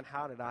going, man,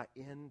 how did I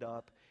end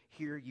up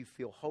here? You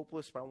feel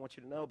hopeless, but I want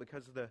you to know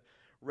because of the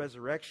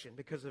resurrection,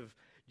 because of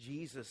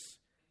Jesus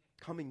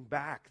coming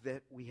back,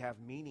 that we have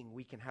meaning,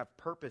 we can have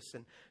purpose.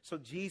 And so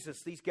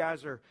Jesus,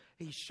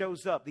 he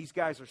shows up. These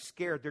guys are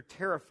scared. They're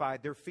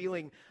terrified. They're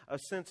feeling a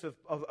sense of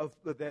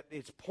that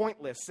it's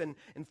pointless. And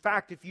in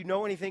fact, if you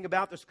know anything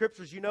about the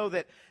scriptures, you know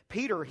that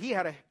Peter, he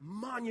had a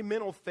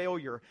monumental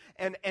failure,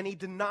 and he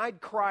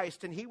denied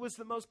Christ, and he was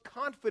the most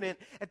confident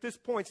at this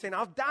point, saying,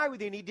 I'll die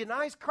with you, and he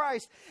denies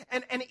Christ.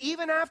 And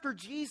even after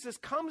Jesus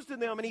comes to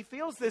them and he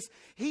feels this,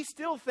 he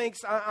still thinks,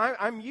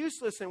 I'm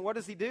useless. And what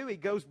does he do? He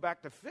goes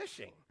back to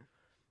fishing.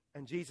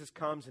 And Jesus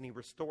comes and he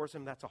restores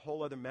him. That's a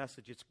whole other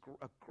message. It's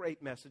a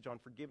great message on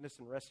forgiveness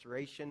and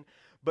restoration.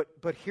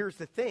 But here's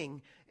the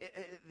thing.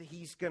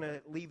 He's going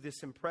to leave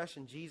this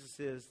impression, Jesus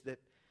is, that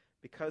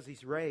because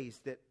he's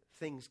raised, that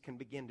things can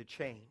begin to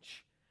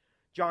change.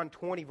 John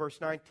 20,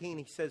 verse 19,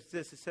 he says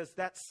this. It says,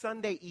 that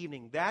Sunday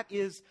evening, that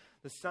is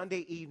the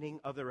Sunday evening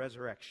of the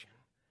resurrection.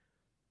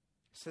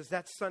 It says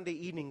that Sunday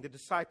evening, the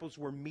disciples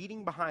were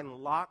meeting behind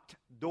locked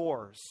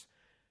doors.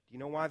 Do you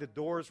know why the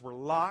doors were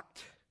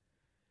locked?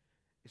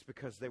 It's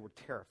because they were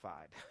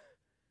terrified.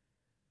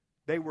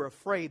 They were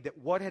afraid that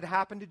what had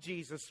happened to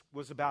Jesus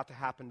was about to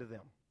happen to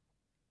them.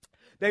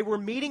 They were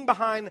meeting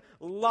behind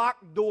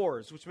locked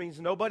doors, which means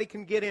nobody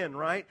can get in,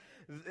 right?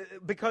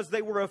 Because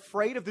they were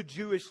afraid of the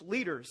Jewish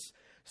leaders.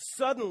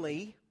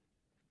 Suddenly,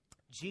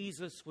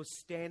 Jesus was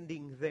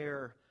standing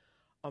there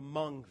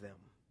among them.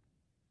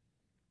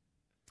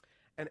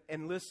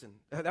 And listen,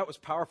 that was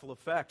powerful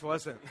effect,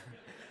 wasn't it?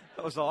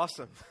 That was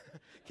awesome.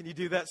 Can you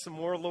do that some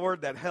more,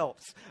 Lord? That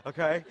helps,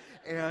 okay?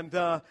 And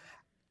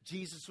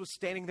Jesus was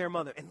standing there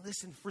among them. And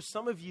listen, for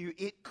some of you,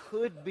 it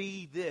could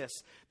be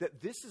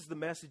that this is the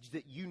message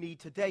that you need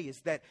today, is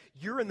that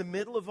you're in the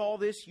middle of all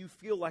this. You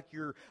feel like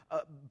you're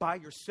by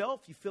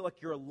yourself. You feel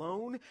like you're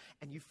alone,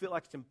 and you feel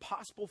like it's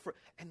impossible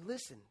and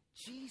listen,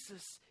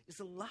 Jesus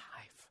is alive.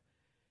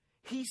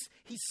 He's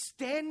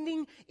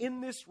standing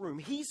in this room.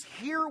 He's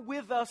here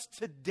with us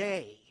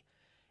today.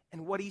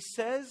 And what he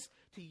says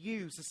to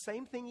you is the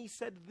same thing he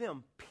said to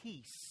them,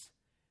 peace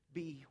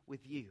be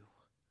with you.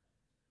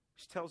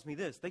 Which tells me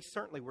this, they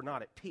certainly were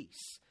not at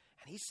peace.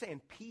 And he's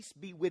saying, peace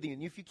be with you.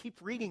 And if you keep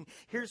reading,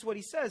 here's what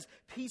he says,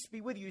 peace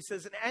be with you. He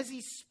says, and as he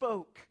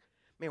spoke,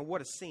 man,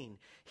 what a scene.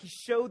 He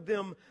showed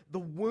them the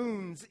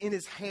wounds in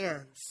his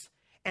hands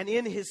and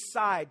in his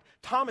side.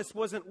 Thomas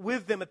wasn't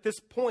with them at this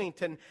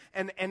point, and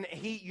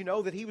he, you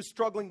know, that he was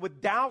struggling with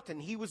doubt,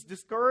 and he was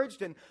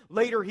discouraged, and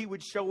later he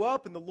would show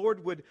up, and the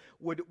Lord would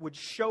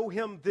show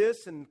him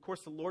this, and of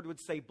course the Lord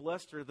would say,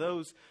 blessed are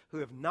those who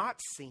have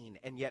not seen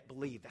and yet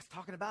believe. That's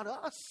talking about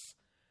us.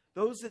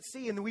 Those that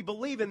see and we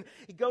believe. And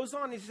he goes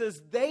on, he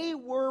says, they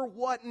were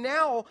what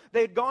now?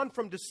 They had gone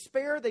from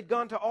despair, they'd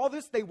gone to all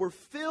this. They were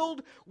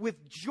filled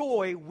with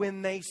joy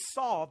when they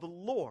saw the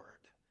Lord.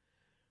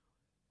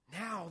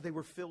 Now they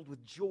were filled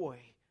with joy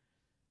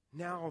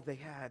Now they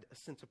had a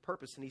sense of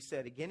purpose. And he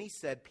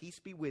said, peace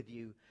be with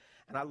you.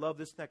 And I love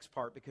this next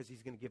part because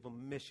he's going to give them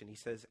a mission. He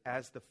says,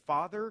 as the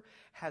Father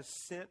has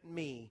sent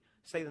me,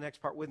 say the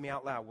next part with me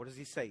out loud. What does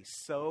he say?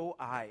 So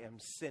I am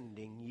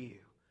sending you.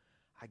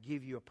 I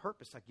give you a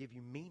purpose. I give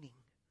you meaning.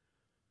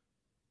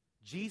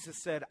 Jesus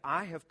said,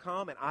 I have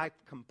come and I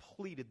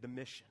completed the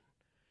mission.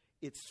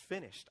 It's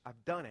finished.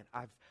 I've done it.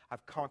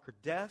 I've conquered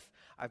death.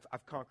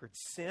 I've conquered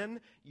sin.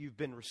 You've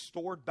been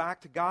restored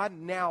back to God.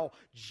 Now,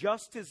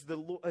 just as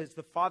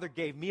the Father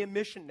gave me a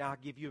mission, now I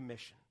give you a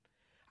mission.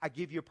 I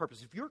give you a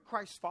purpose. If you're a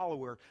Christ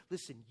follower,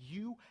 listen,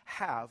 you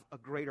have a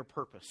greater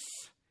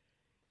purpose.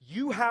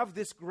 You have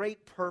this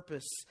great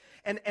purpose.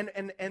 And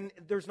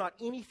there's not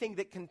anything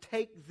that can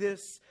take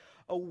this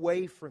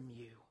away from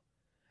you.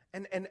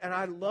 And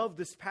I love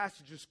this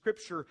passage of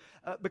Scripture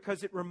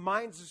because it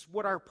reminds us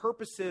what our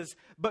purpose is.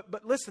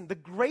 But listen, the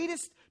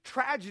greatest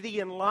tragedy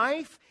in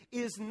life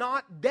is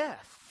not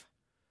death.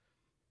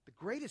 The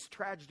greatest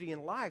tragedy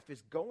in life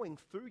is going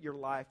through your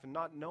life and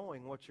not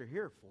knowing what you're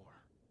here for.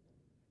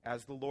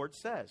 As the Lord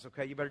says,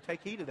 okay, you better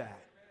take heed of that.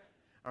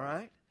 All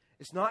right?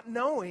 It's not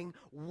knowing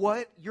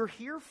what you're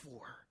here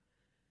for.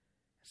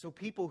 So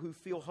people who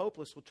feel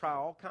hopeless will try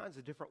all kinds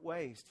of different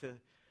ways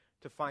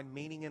to find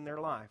meaning in their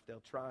life.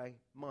 They'll try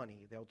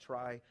money. They'll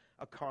try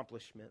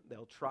accomplishment.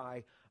 They'll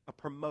try a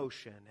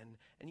promotion.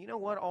 And you know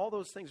what? All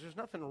those things, there's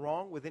nothing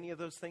wrong with any of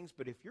those things,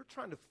 but if you're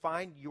trying to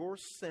find your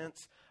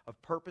sense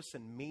of purpose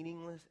and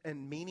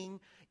meaning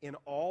in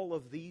all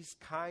of these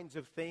kinds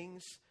of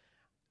things,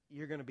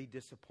 you're going to be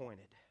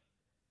disappointed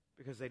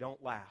because they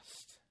don't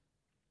last.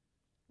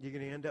 You're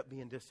going to end up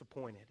being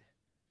disappointed.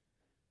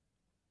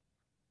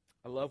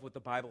 I love what the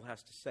Bible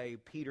has to say.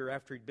 Peter,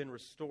 after he'd been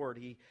restored,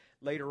 he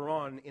later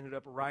on ended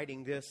up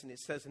writing this, and it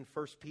says in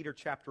 1 Peter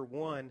chapter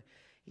 1,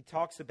 he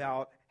talks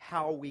about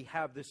how we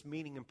have this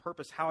meaning and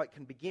purpose, how it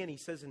can begin. He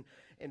says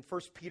in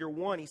 1 Peter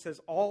 1, he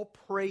says, all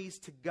praise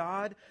to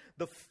God,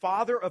 the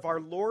Father of our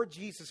Lord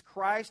Jesus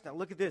Christ. Now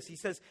look at this. He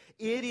says,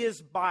 it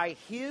is by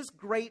His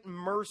great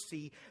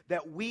mercy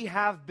that we've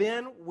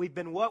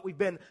been what? We've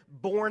been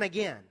born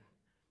again.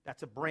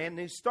 That's a brand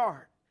new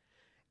start.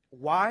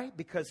 Why?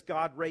 Because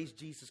God raised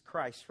Jesus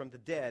Christ from the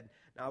dead.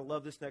 Now I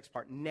love this next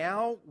part.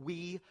 Now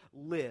we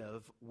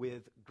live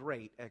with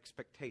great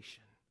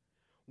expectation.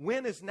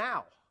 When is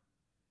now?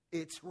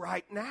 It's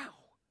right now.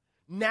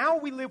 Now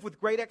we live with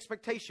great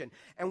expectation.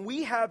 And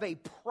we have a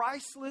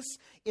priceless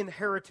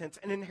inheritance.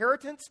 An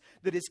inheritance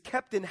that is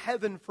kept in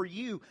heaven for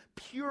you,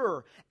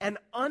 pure and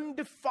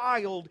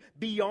undefiled,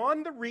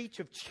 beyond the reach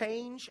of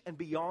change and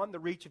beyond the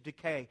reach of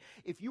decay.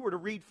 If you were to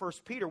read 1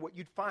 Peter, what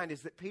you'd find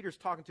is that Peter's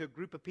talking to a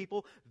group of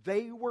people.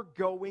 They were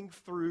going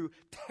through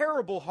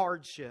terrible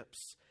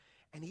hardships.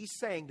 And he's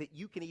saying that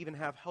you can even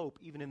have hope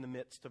even in the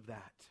midst of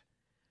that.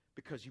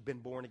 Because you've been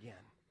born again.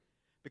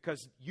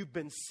 Because you've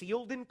been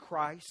sealed in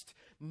Christ.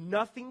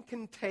 Nothing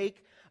can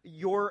take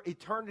your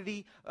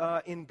eternity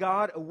in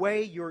God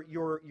away,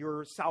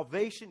 your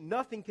salvation.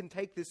 Nothing can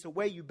take this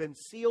away. You've been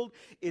sealed.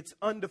 It's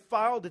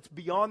undefiled. It's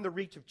beyond the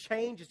reach of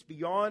change. It's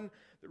beyond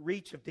the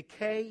reach of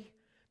decay.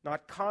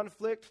 Not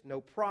conflict, no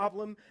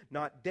problem,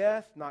 not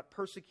death, not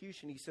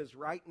persecution. He says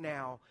right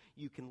now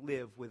you can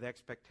live with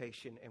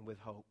expectation and with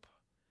hope.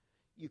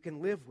 You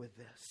can live with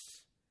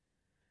this.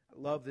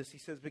 I love this. He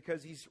says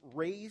because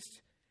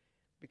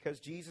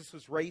Jesus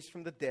was raised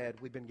from the dead,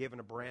 we've been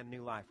given a brand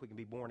new life. We can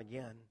be born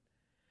again.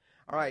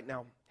 All right,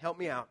 now, help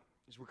me out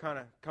as we're kind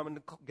of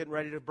getting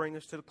ready to bring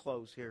this to the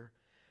close here.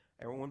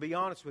 Everyone be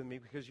honest with me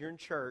because you're in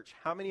church.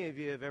 How many of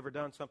you have ever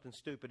done something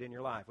stupid in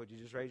your life? Would you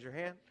just raise your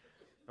hand?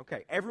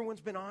 Okay,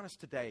 everyone's been honest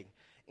today.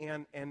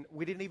 And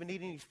we didn't even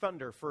need any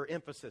thunder for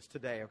emphasis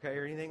today, okay,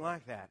 or anything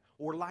like that,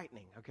 or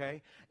lightning,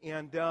 okay?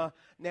 And so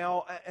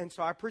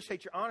I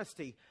appreciate your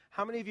honesty.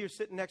 How many of you are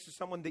sitting next to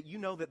someone that you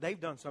know that they've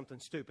done something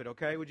stupid,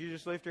 okay? Would you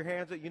just lift your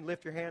hands up? You can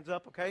lift your hands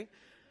up, okay?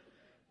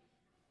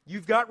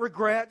 You've got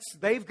regrets.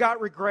 They've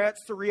got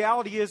regrets. The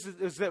reality is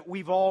that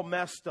we've all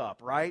messed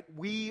up, right?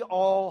 We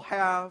all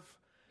have,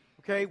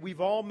 okay?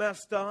 We've all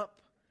messed up.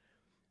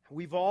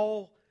 We've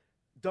all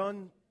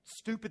done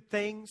stupid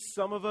things.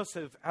 Some of us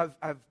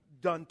have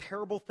done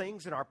terrible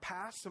things in our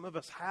past. Some of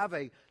us have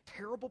a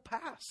terrible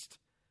past.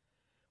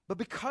 But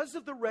because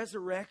of the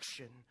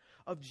resurrection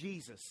of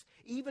Jesus,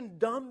 even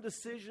dumb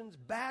decisions,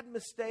 bad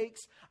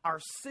mistakes, our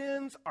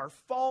sins, our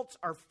faults,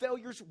 our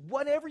failures,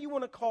 whatever you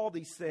want to call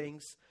these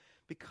things,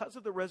 because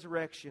of the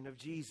resurrection of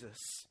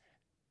Jesus,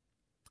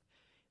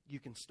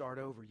 you can start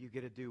over. You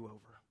get a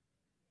do-over.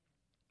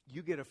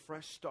 You get a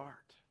fresh start.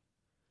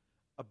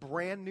 A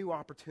brand new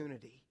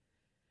opportunity.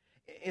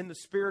 In the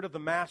spirit of the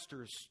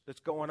Masters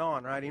that's going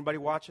on, right? Anybody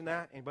watching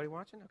that? Anybody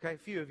watching? Okay, a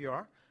few of you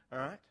are, all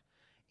right?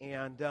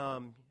 And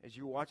as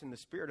you're watching the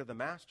spirit of the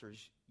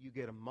Masters, you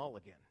get a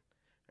mulligan.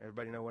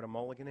 Everybody know what a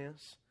mulligan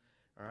is?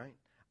 All right?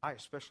 I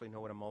especially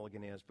know what a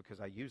mulligan is because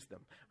I use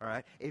them, all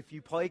right? If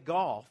you play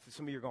golf,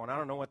 some of you are going, I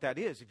don't know what that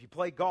is. If you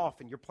play golf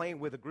and you're playing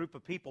with a group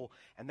of people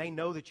and they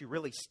know that you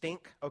really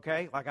stink,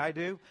 okay, like I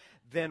do,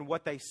 then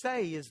what they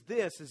say is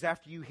this, is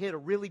after you hit a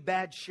really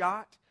bad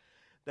shot,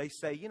 they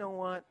say, you know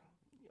what?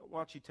 why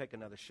don't you take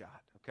another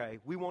shot, okay?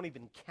 We won't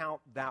even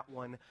count that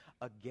one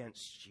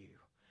against you.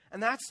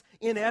 And that's,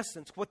 in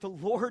essence, what the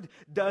Lord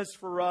does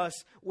for us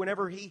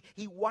whenever He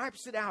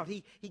wipes it out.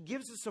 He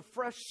gives us a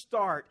fresh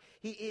start.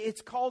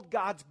 It's called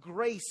God's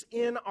grace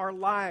in our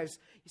lives.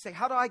 You say,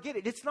 how do I get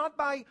it? It's not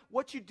by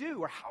what you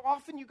do or how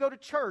often you go to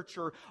church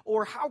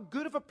or how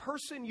good of a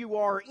person you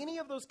are, or any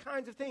of those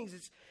kinds of things.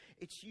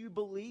 It's you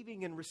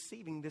believing and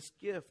receiving this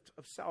gift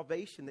of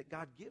salvation that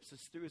God gives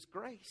us through His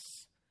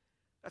grace.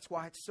 That's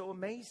why it's so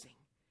amazing.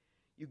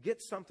 You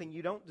get something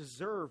you don't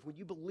deserve. When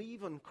you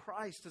believe in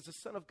Christ as the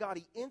Son of God,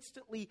 He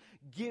instantly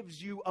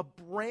gives you a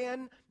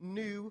brand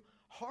new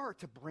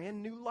heart, a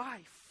brand new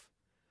life.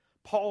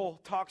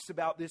 Paul talks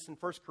about this in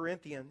 1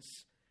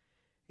 Corinthians.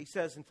 He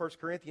says in 1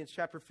 Corinthians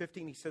chapter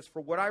 15, he says,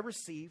 "For what I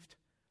received,"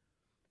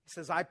 he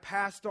says, "I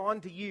passed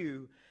on to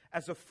you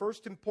as of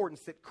first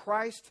importance, that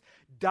Christ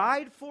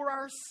died for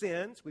our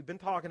sins." We've been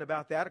talking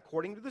about that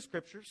according to the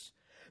Scriptures.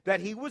 "That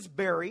He was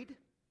buried,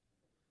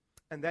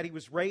 and that He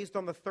was raised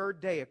on the third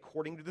day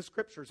according to the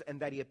Scriptures, and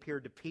that He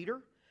appeared to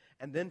Peter,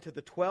 and then to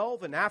the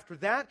 12, and after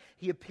that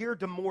He appeared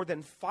to more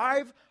than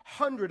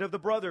 500 of the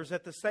brothers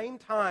at the same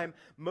time,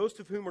 most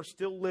of whom are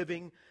still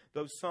living,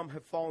 though some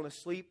have fallen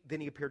asleep.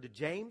 Then He appeared to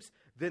James,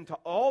 then to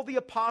all the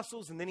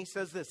apostles," and then he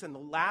says this,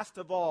 "and last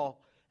of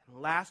all,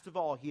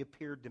 He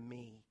appeared to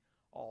me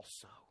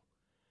also,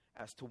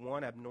 as to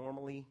one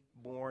abnormally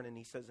born." And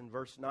he says in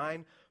verse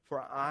 9,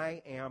 "For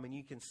I am," and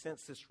you can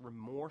sense this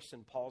remorse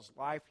in Paul's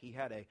life. He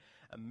had a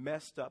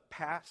messed up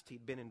past.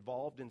 He'd been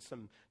involved in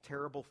some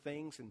terrible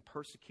things and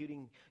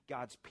persecuting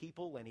God's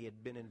people, and he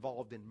had been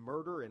involved in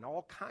murder and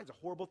all kinds of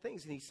horrible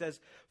things. And he says,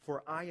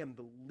 "For I am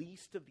the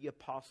least of the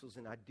apostles,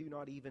 and I do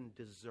not even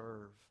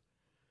deserve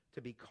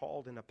to be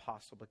called an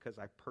apostle because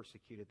I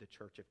persecuted the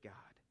church of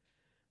God."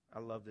 I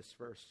love this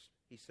verse.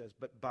 He says,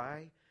 "But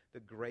by the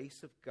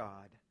grace of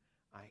God,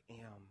 I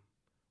am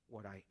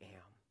what I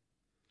am."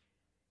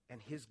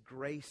 And His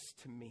grace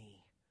to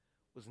me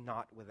was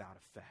not without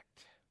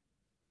effect.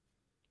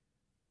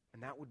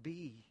 And that would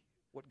be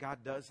what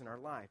God does in our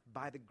life.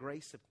 By the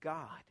grace of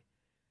God,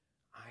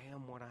 I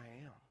am what I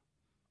am.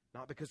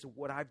 Not because of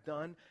what I've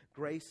done.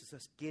 Grace is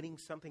us getting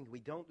something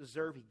we don't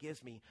deserve. He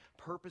gives me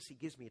purpose. He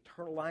gives me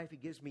eternal life. He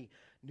gives me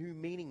new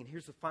meaning. And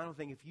here's the final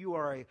thing. If you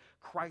are a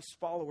Christ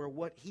follower,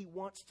 what He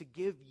wants to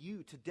give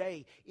you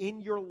today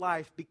in your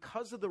life,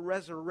 because of the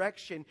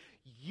resurrection,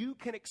 you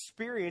can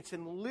experience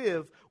and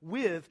live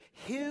with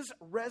His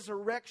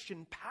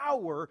resurrection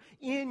power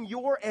in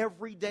your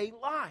everyday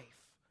life.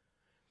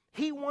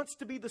 He wants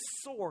to be the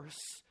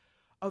source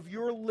of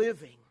your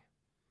living.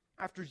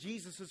 After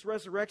Jesus'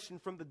 resurrection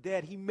from the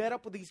dead, He met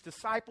up with these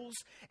disciples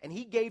and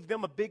He gave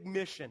them a big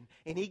mission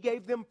and He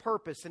gave them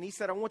purpose. And He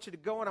said, "I want you to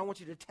go and I want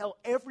you to tell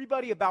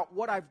everybody about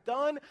what I've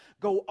done.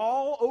 Go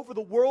all over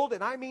the world,"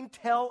 and I mean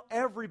tell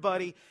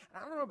everybody.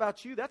 And I don't know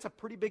about you, that's a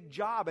pretty big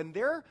job. And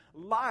their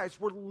lives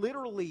were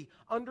literally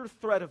under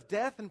threat of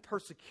death and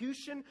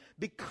persecution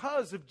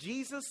because of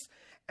Jesus.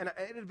 And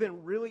it had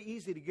been really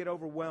easy to get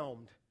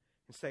overwhelmed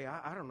and say,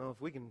 I don't know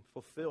if we can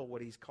fulfill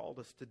what He's called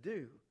us to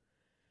do.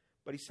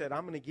 But He said,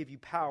 "I'm going to give you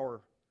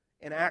power."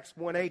 In Acts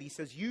 1:8, He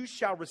says, "You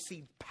shall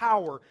receive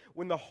power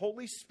when the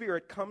Holy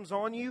Spirit comes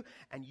on you,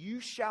 and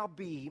you shall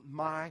be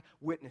my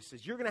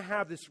witnesses." You're going to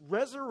have this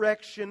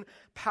resurrection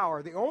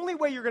power. The only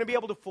way you're going to be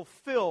able to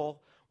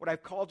fulfill what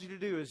I've called you to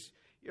do is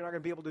you're not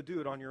going to be able to do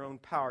it on your own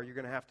power. You're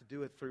going to have to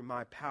do it through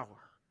my power.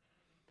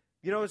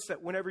 You notice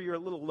that whenever you're a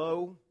little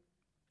low,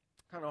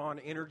 kind of on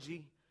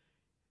energy,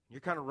 you're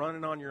kind of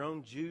running on your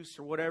own juice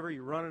or whatever,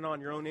 you're running on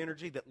your own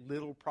energy, that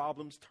little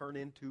problems turn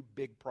into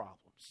big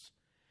problems.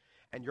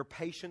 And your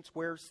patience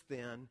wears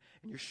thin,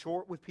 and you're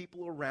short with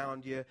people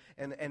around you,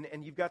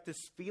 and you've got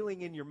this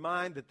feeling in your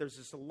mind that there's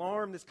this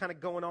alarm that's kind of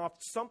going off.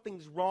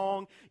 Something's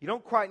wrong. You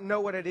don't quite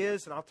know what it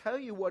is, and I'll tell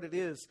you what it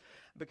is,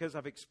 because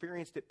I've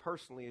experienced it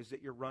personally, is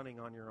that you're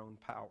running on your own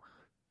power.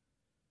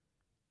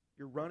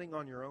 You're running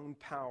on your own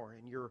power,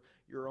 and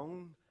your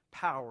own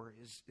power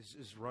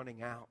is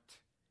running out.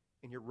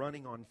 And you're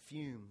running on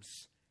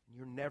fumes. And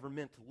you're never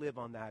meant to live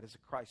on that as a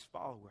Christ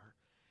follower.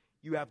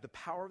 You have the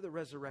power of the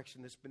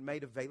resurrection that's been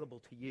made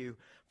available to you.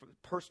 From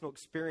personal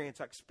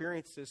experience, I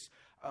experienced this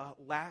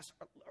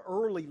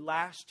early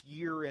last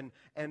year in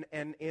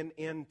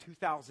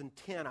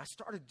 2010. I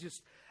started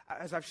just,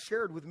 as I've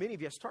shared with many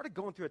of you, I started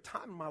going through a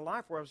time in my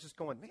life where I was just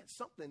going, man,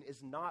 something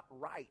is not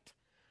right.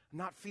 I'm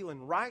not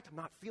feeling right. I'm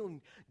not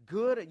feeling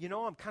good. You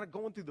know, I'm kind of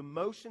going through the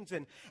motions.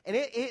 And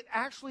it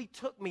actually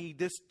took me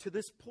to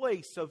this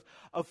place of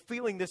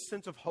feeling this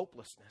sense of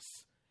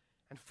hopelessness.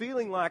 And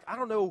feeling like, I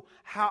don't know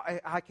how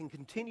I can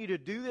continue to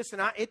do this.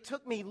 And it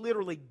took me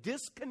literally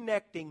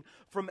disconnecting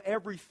from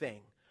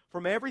everything.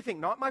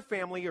 Not my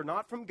family or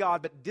not from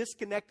God, but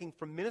disconnecting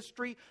from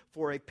ministry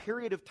for a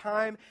period of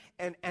time.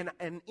 And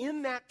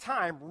in that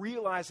time,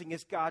 realizing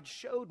as God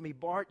showed me,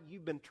 Bart,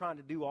 you've been trying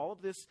to do all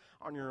of this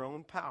on your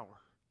own power.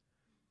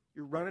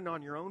 You're running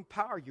on your own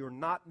power. You're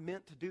not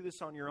meant to do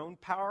this on your own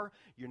power.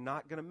 You're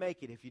not going to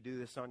make it if you do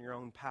this on your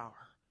own power.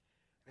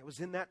 And it was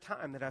in that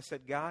time that I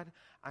said, God,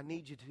 I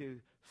need you to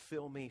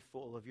fill me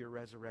full of your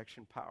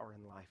resurrection power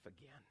in life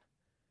again.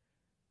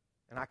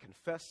 And I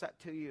confess that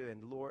to you,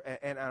 and Lord,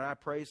 and I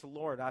praise the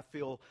Lord. I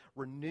feel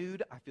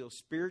renewed. I feel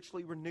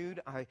spiritually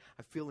renewed. I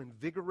feel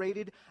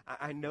invigorated.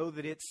 I know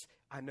that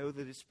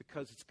it's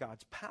because it's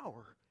God's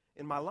power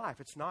in my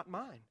life. It's not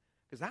mine,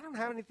 because I don't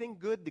have anything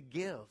good to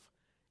give,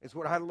 is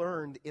what I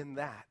learned in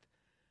that.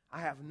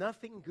 I have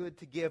nothing good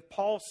to give.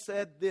 Paul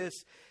said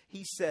this.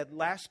 He said,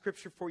 last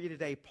scripture for you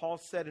today, Paul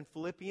said in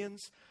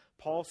Philippians,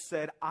 Paul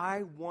said,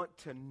 I want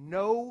to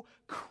know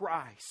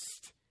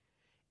Christ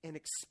and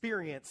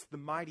experience the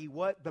mighty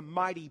what? The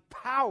mighty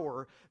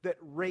power that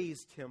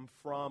raised him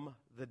from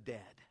the dead.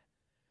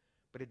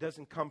 But it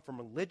doesn't come from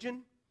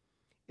religion.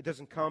 It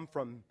doesn't come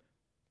from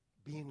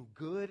being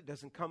good. It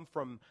doesn't come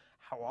from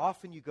how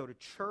often you go to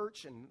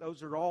church. And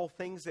those are all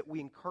things that we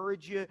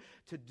encourage you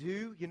to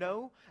do,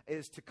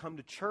 is to come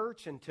to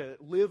church and to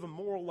live a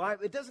moral life.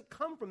 It doesn't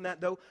come from that,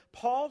 though.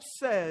 Paul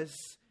says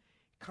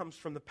it comes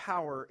from the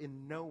power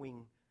in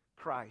knowing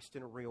Christ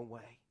in a real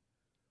way,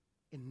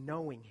 in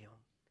knowing him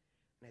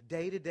in a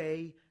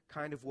day-to-day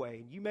kind of way.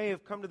 And you may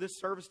have come to this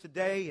service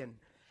today and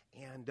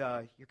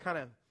you're kind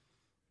of,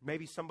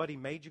 maybe somebody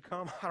made you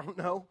come. I don't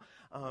know.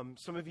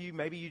 Some of you,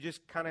 maybe you just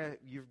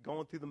you're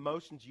going through the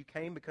motions. You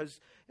came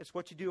because it's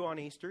what you do on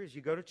Easter is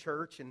you go to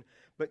church.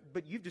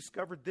 But you've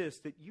discovered this,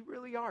 that you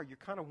really are. You're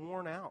kind of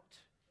worn out.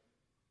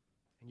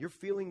 And you're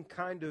feeling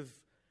kind of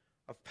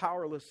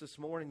powerless this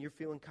morning. You're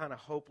feeling kind of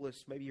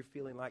hopeless. Maybe you're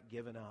feeling like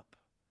giving up.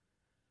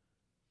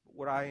 But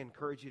what I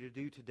encourage you to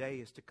do today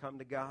is to come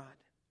to God.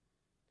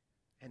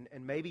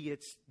 And maybe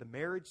it's the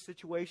marriage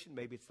situation,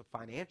 maybe it's the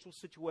financial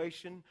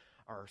situation,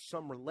 or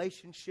some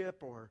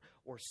relationship, or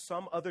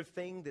some other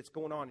thing that's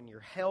going on in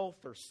your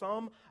health, or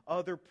some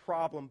other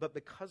problem. But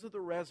because of the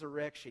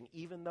resurrection,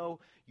 even though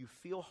you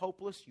feel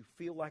hopeless, you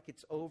feel like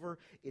it's over,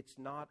 it's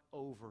not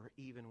over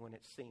even when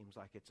it seems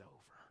like it's over.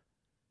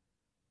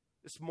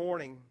 This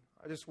morning,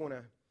 I just want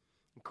to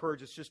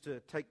encourage us just to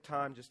take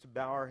time just to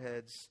bow our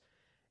heads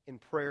in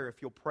prayer, if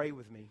you'll pray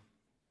with me.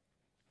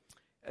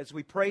 As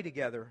we pray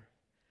together,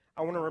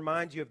 I want to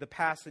remind you of the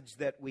passage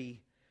that we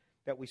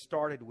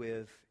started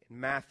with in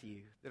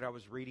Matthew that I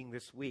was reading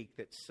this week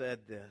that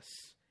said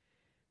this,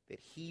 that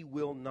he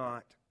will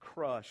not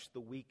crush the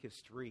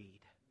weakest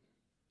reed.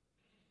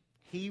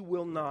 He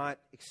will not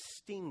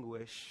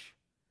extinguish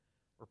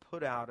or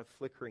put out a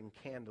flickering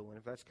candle. And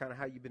if that's kind of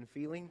how you've been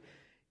feeling,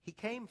 he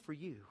came for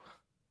you.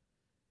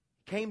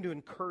 He came to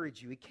encourage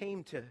you. He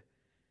came to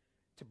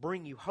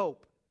bring you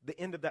hope. The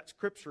end of that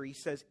scripture, he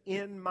says,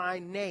 in my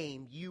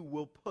name you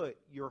will put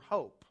your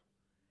hope.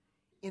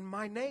 In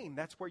my name,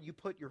 that's where you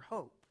put your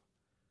hope.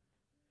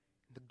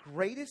 The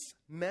greatest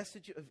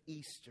message of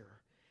Easter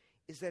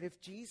is that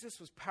if Jesus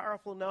was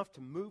powerful enough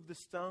to move the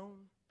stone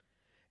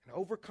and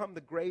overcome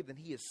the grave, then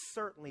he is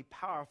certainly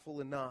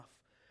powerful enough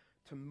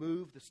to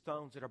move the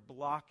stones that are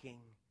blocking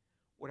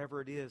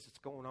whatever it is that's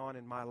going on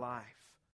in my life.